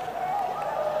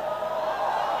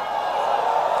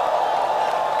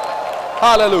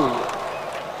 Hallelujah.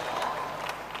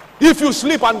 If you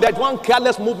sleep and there's one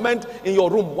careless movement in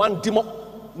your room, one demon,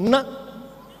 nah.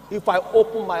 If I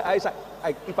open my eyes,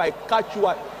 if I catch you,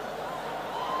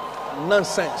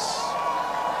 nonsense.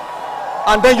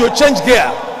 And then you change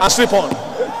gear and sleep on.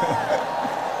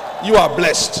 You are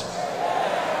blessed.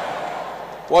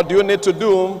 What do you need to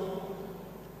do?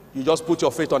 You just put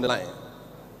your faith on the line.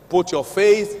 Put your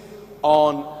faith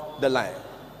on the line.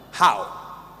 How?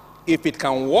 If it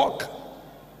can work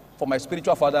for my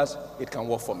spiritual fathers, it can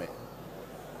work for me.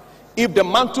 If the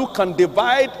mantle can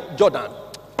divide Jordan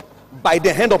by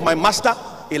the hand of my master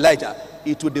Elijah,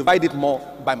 it will divide it more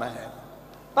by my hand.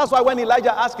 That's why when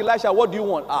Elijah asked Elisha, what do you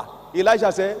want?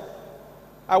 Elijah said,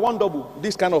 I want double.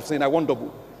 This kind of thing, I want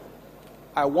double.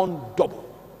 I want double.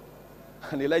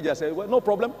 And Elijah said, well, no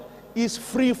problem. It's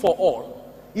free for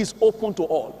all. It's open to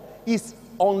all. It's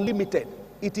unlimited.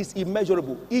 It is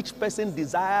immeasurable. Each person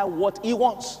desires what he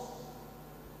wants.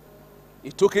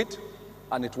 He took it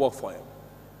and it worked for him.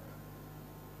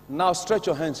 Now stretch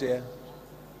your hands here.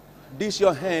 This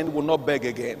your hand will not beg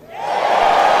again.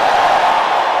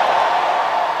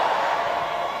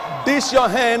 This your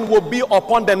hand will be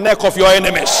upon the neck of your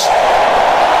enemies.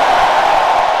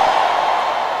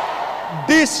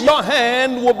 This your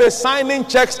hand will be signing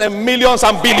checks and millions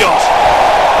and billions.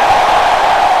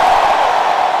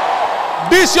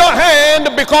 This your hand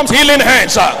becomes healing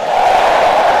hands.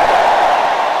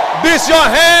 This your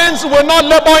hands will not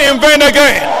labor in vain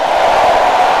again.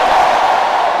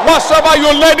 Whatsoever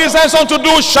you lay these hands on to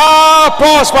do shall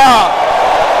prosper.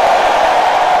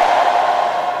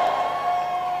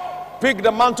 Pick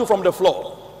the mantle from the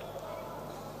floor.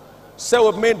 Say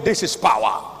with me, this is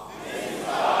power.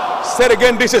 Say it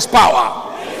again, this is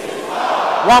power.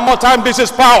 One more time, this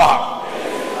is power.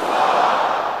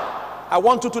 I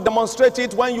want you to demonstrate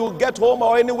it when you get home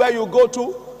or anywhere you go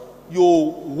to.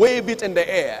 You wave it in the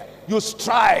air. You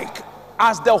strike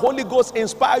as the Holy Ghost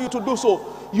inspires you to do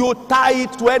so. You tie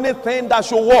it to anything that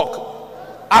should work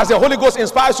as the Holy Ghost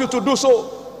inspires you to do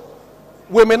so.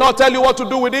 We may not tell you what to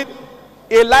do with it.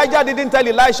 Elijah didn't tell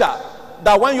Elisha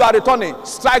that when you are returning,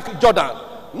 strike Jordan.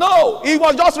 No, he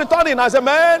was just returning. I said,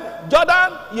 man,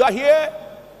 Jordan, you are here.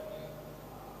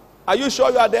 Are you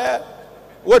sure you are there?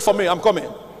 Wait for me, I'm coming.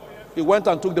 He went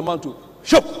and took the mantle.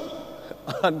 Shoop!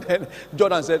 And then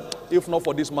Jordan said, if not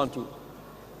for this mantle,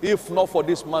 if not for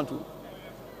this mantle.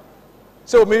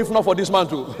 Say with me, if not for this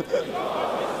mantle.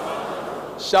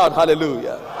 Shout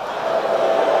hallelujah.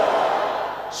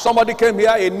 Somebody came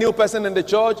here, a new person in the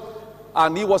church,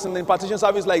 and he was in the impartation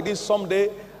service like this someday,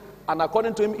 and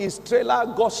according to him, his trailer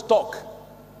got stuck.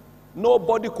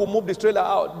 Nobody could move this trailer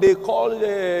out. They called,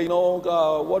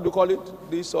 what do you call it?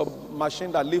 This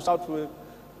machine that lifts out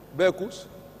vehicles.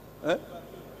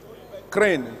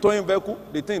 Crane, towing vehicle.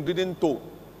 The thing didn't tow.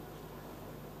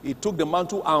 He took the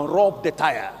mantle and rubbed the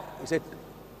tire. He said,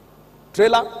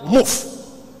 trailer, move.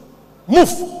 Move.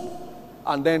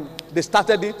 And then they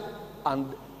started it,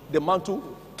 and the mantle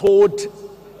towed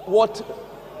what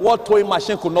towing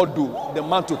machine could not do. The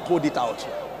mantle towed it out.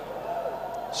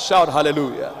 Shout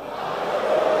hallelujah.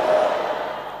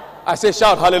 I say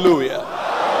shout hallelujah.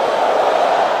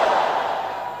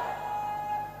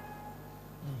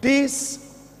 This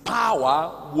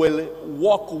power will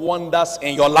work wonders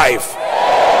in your life.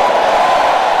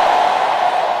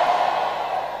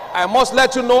 I must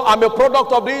let you know I'm a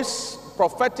product of this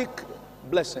prophetic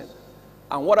blessing.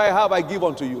 And what I have, I give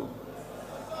unto you.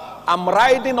 I'm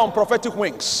riding on prophetic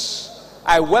wings.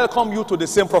 I welcome you to the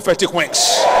same prophetic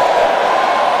wings.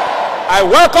 I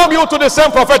welcome you to the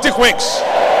same prophetic wings.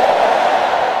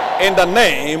 In the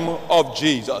name of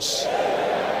Jesus.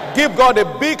 Give God a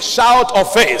big shout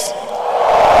of faith.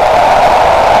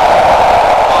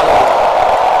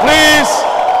 Please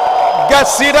get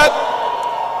seated.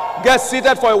 Get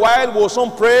seated for a while. We'll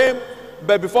soon pray.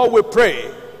 But before we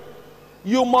pray,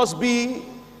 you must be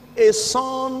a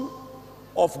son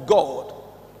of God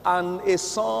and a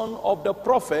son of the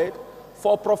prophet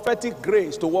for prophetic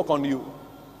grace to work on you.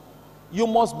 You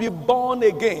must be born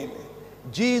again.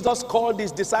 Jesus called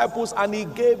his disciples and he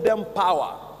gave them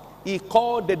power. He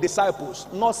called the disciples,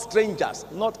 not strangers,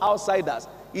 not outsiders,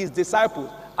 his disciples,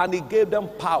 and he gave them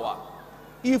power.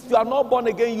 If you are not born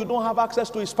again, you don't have access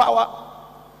to his power.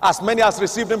 As many as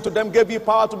received him, to them gave you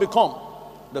power to become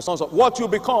the sons of. What you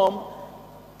become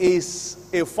is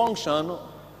a function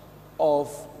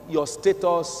of your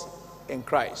status in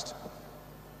Christ.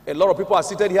 A lot of people are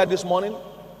seated here this morning.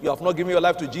 You have not given your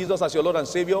life to Jesus as your Lord and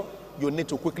Savior. you need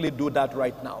to quickly do that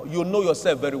right now. You know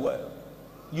yourself very well.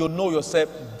 You know yourself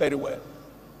very well.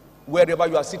 Wherever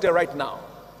you are seated right now,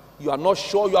 you are not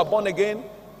sure you are born again,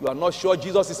 you are not sure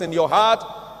Jesus is in your heart,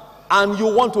 and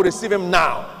you want to receive him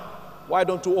now. Why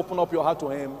don't you open up your heart to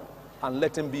him and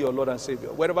let him be your Lord and Savior?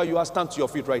 Wherever you are, stand to your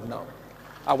feet right now.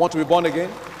 I want to be born again.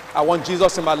 I want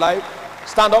Jesus in my life.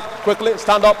 Stand up quickly.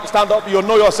 Stand up. Stand up. You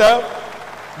know yourself.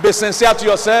 Be sincere to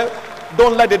yourself.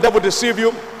 Don't let the devil deceive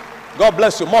you. God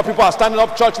bless you. More people are standing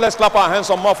up. Church, let's clap our hands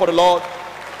some more for the Lord.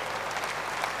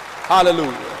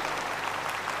 Hallelujah.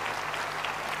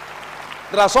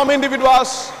 There are some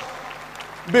individuals,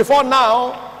 before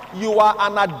now, you are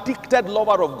an addicted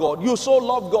lover of God. You so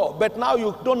love God, but now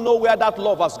you don't know where that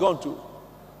love has gone to.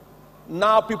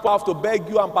 Now people have to beg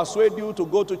you and persuade you to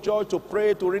go to church, to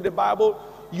pray, to read the Bible.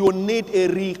 You need a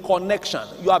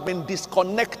reconnection. You have been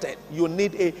disconnected. You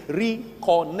need a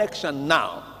reconnection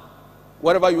now.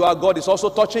 Wherever you are, God is also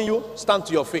touching you. Stand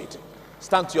to your feet.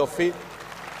 Stand to your feet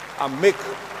and make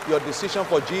your decision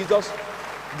for Jesus.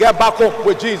 Get back home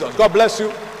with Jesus. God bless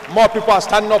you. More people are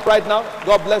standing up right now.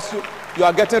 God bless you. You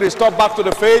are getting restored back to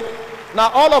the faith.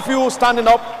 Now, all of you standing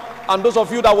up, and those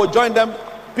of you that will join them,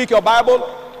 pick your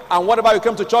Bible and whatever you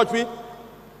came to church with,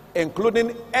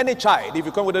 including any child. If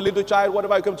you come with a little child,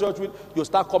 whatever you came to church with, you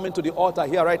start coming to the altar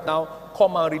here right now.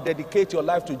 Come and rededicate your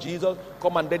life to Jesus.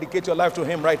 Come and dedicate your life to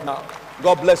him right now.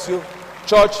 God bless you.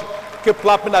 Church, keep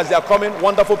clapping as they are coming.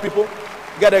 Wonderful people.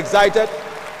 Get excited.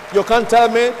 You can't tell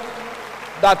me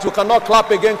that you cannot clap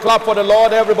again. Clap for the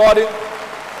Lord, everybody.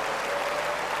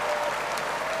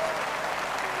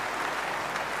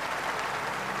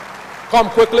 Come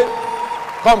quickly.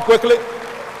 Come quickly.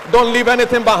 Don't leave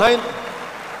anything behind.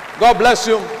 God bless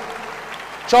you.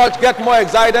 Church, get more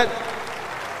excited.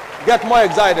 Get more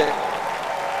excited.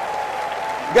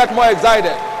 Get more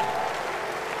excited.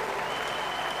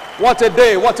 What a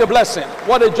day. What a blessing.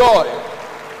 What a joy.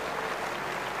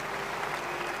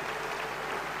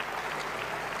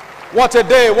 What a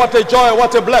day. What a joy.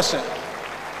 What a blessing.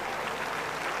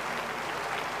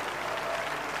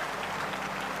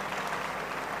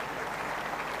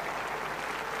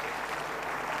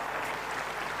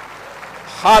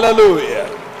 Hallelujah.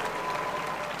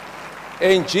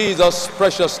 In Jesus'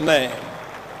 precious name.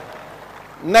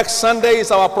 Next Sunday is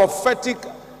our prophetic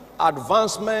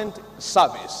advancement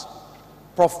service.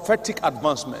 Prophetic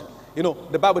advancement. You know,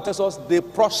 the Bible tells us they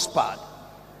prospered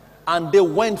and they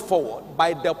went forward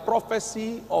by the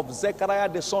prophecy of Zechariah,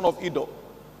 the son of Iddo.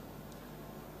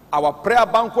 Our prayer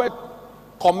banquet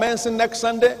commencing next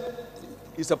Sunday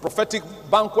is a prophetic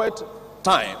banquet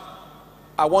time.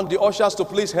 I want the ushers to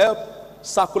please help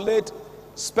circulate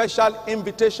special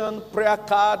invitation prayer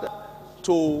card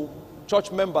to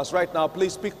church members right now.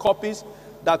 Please pick copies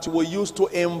that you will use to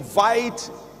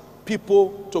invite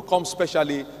people to come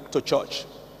specially to church.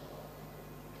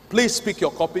 Please pick your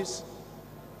copies.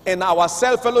 In our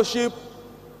cell fellowship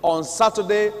on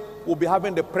Saturday, we'll be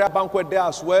having the prayer banquet there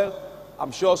as well.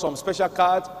 I'm sure some special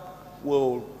cards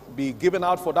will be given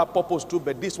out for that purpose too,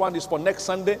 but this one is for next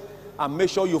Sunday. And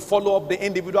make sure you follow up the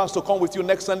individuals to come with you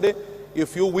next Sunday.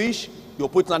 If you wish, you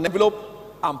put in an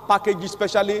envelope and package it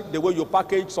specially the way you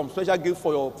package some special gift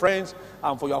for your friends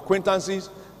and for your acquaintances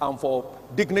and for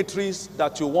dignitaries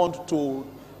that you want to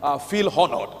feel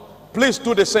honored. Please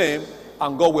do the same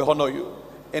and God will honor you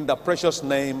in the precious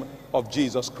name of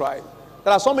Jesus Christ.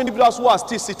 There are some individuals who are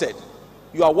still seated.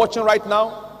 You are watching right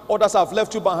now. Others have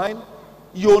left you behind.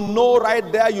 You know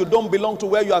right there you don't belong to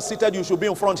where you are seated. You should be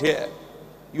in front here.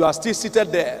 You are still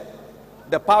seated there.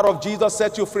 The power of Jesus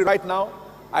set you free right now.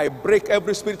 I break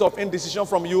every spirit of indecision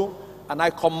from you, and I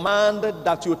command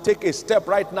that you take a step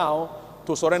right now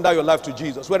to surrender your life to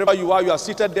Jesus. Wherever you are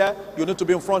seated there. You need to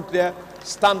be in front there.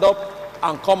 Stand up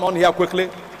and come on here quickly.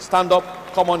 Stand up,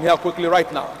 come on here quickly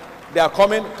right now. They are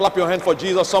coming. Clap your hand for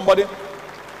Jesus, somebody.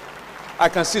 I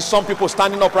can see some people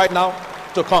standing up right now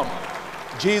to come.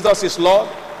 Jesus is Lord.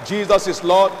 Jesus is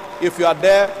Lord. If you are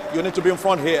there, you need to be in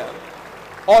front here.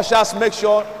 Ushers, make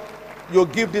sure you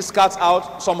give these cards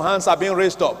out. Some hands are being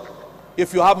raised up.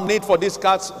 If you have need for these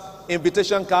cards,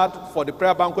 invitation card for the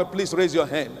prayer banquet, please raise your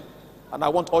hand. And I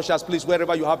want ushers, please,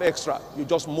 wherever you have extra, you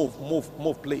just move,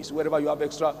 please. Wherever you have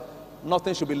extra,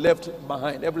 nothing should be left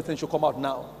behind. Everything should come out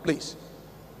now, please.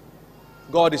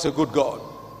 God is a good God.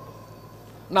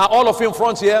 Now, all of you in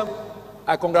front here,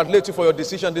 I congratulate you for your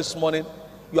decision this morning.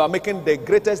 You are making the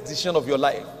greatest decision of your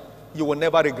life. You will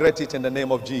never regret it in the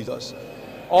name of Jesus.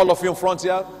 All of you in front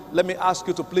here, let me ask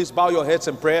you to please bow your heads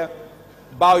in prayer.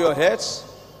 Bow your heads,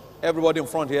 everybody in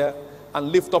front here,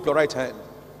 and lift up your right hand.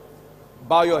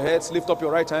 Bow your heads, lift up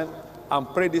your right hand, and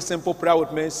pray this simple prayer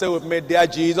with me. Say with me, dear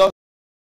Jesus,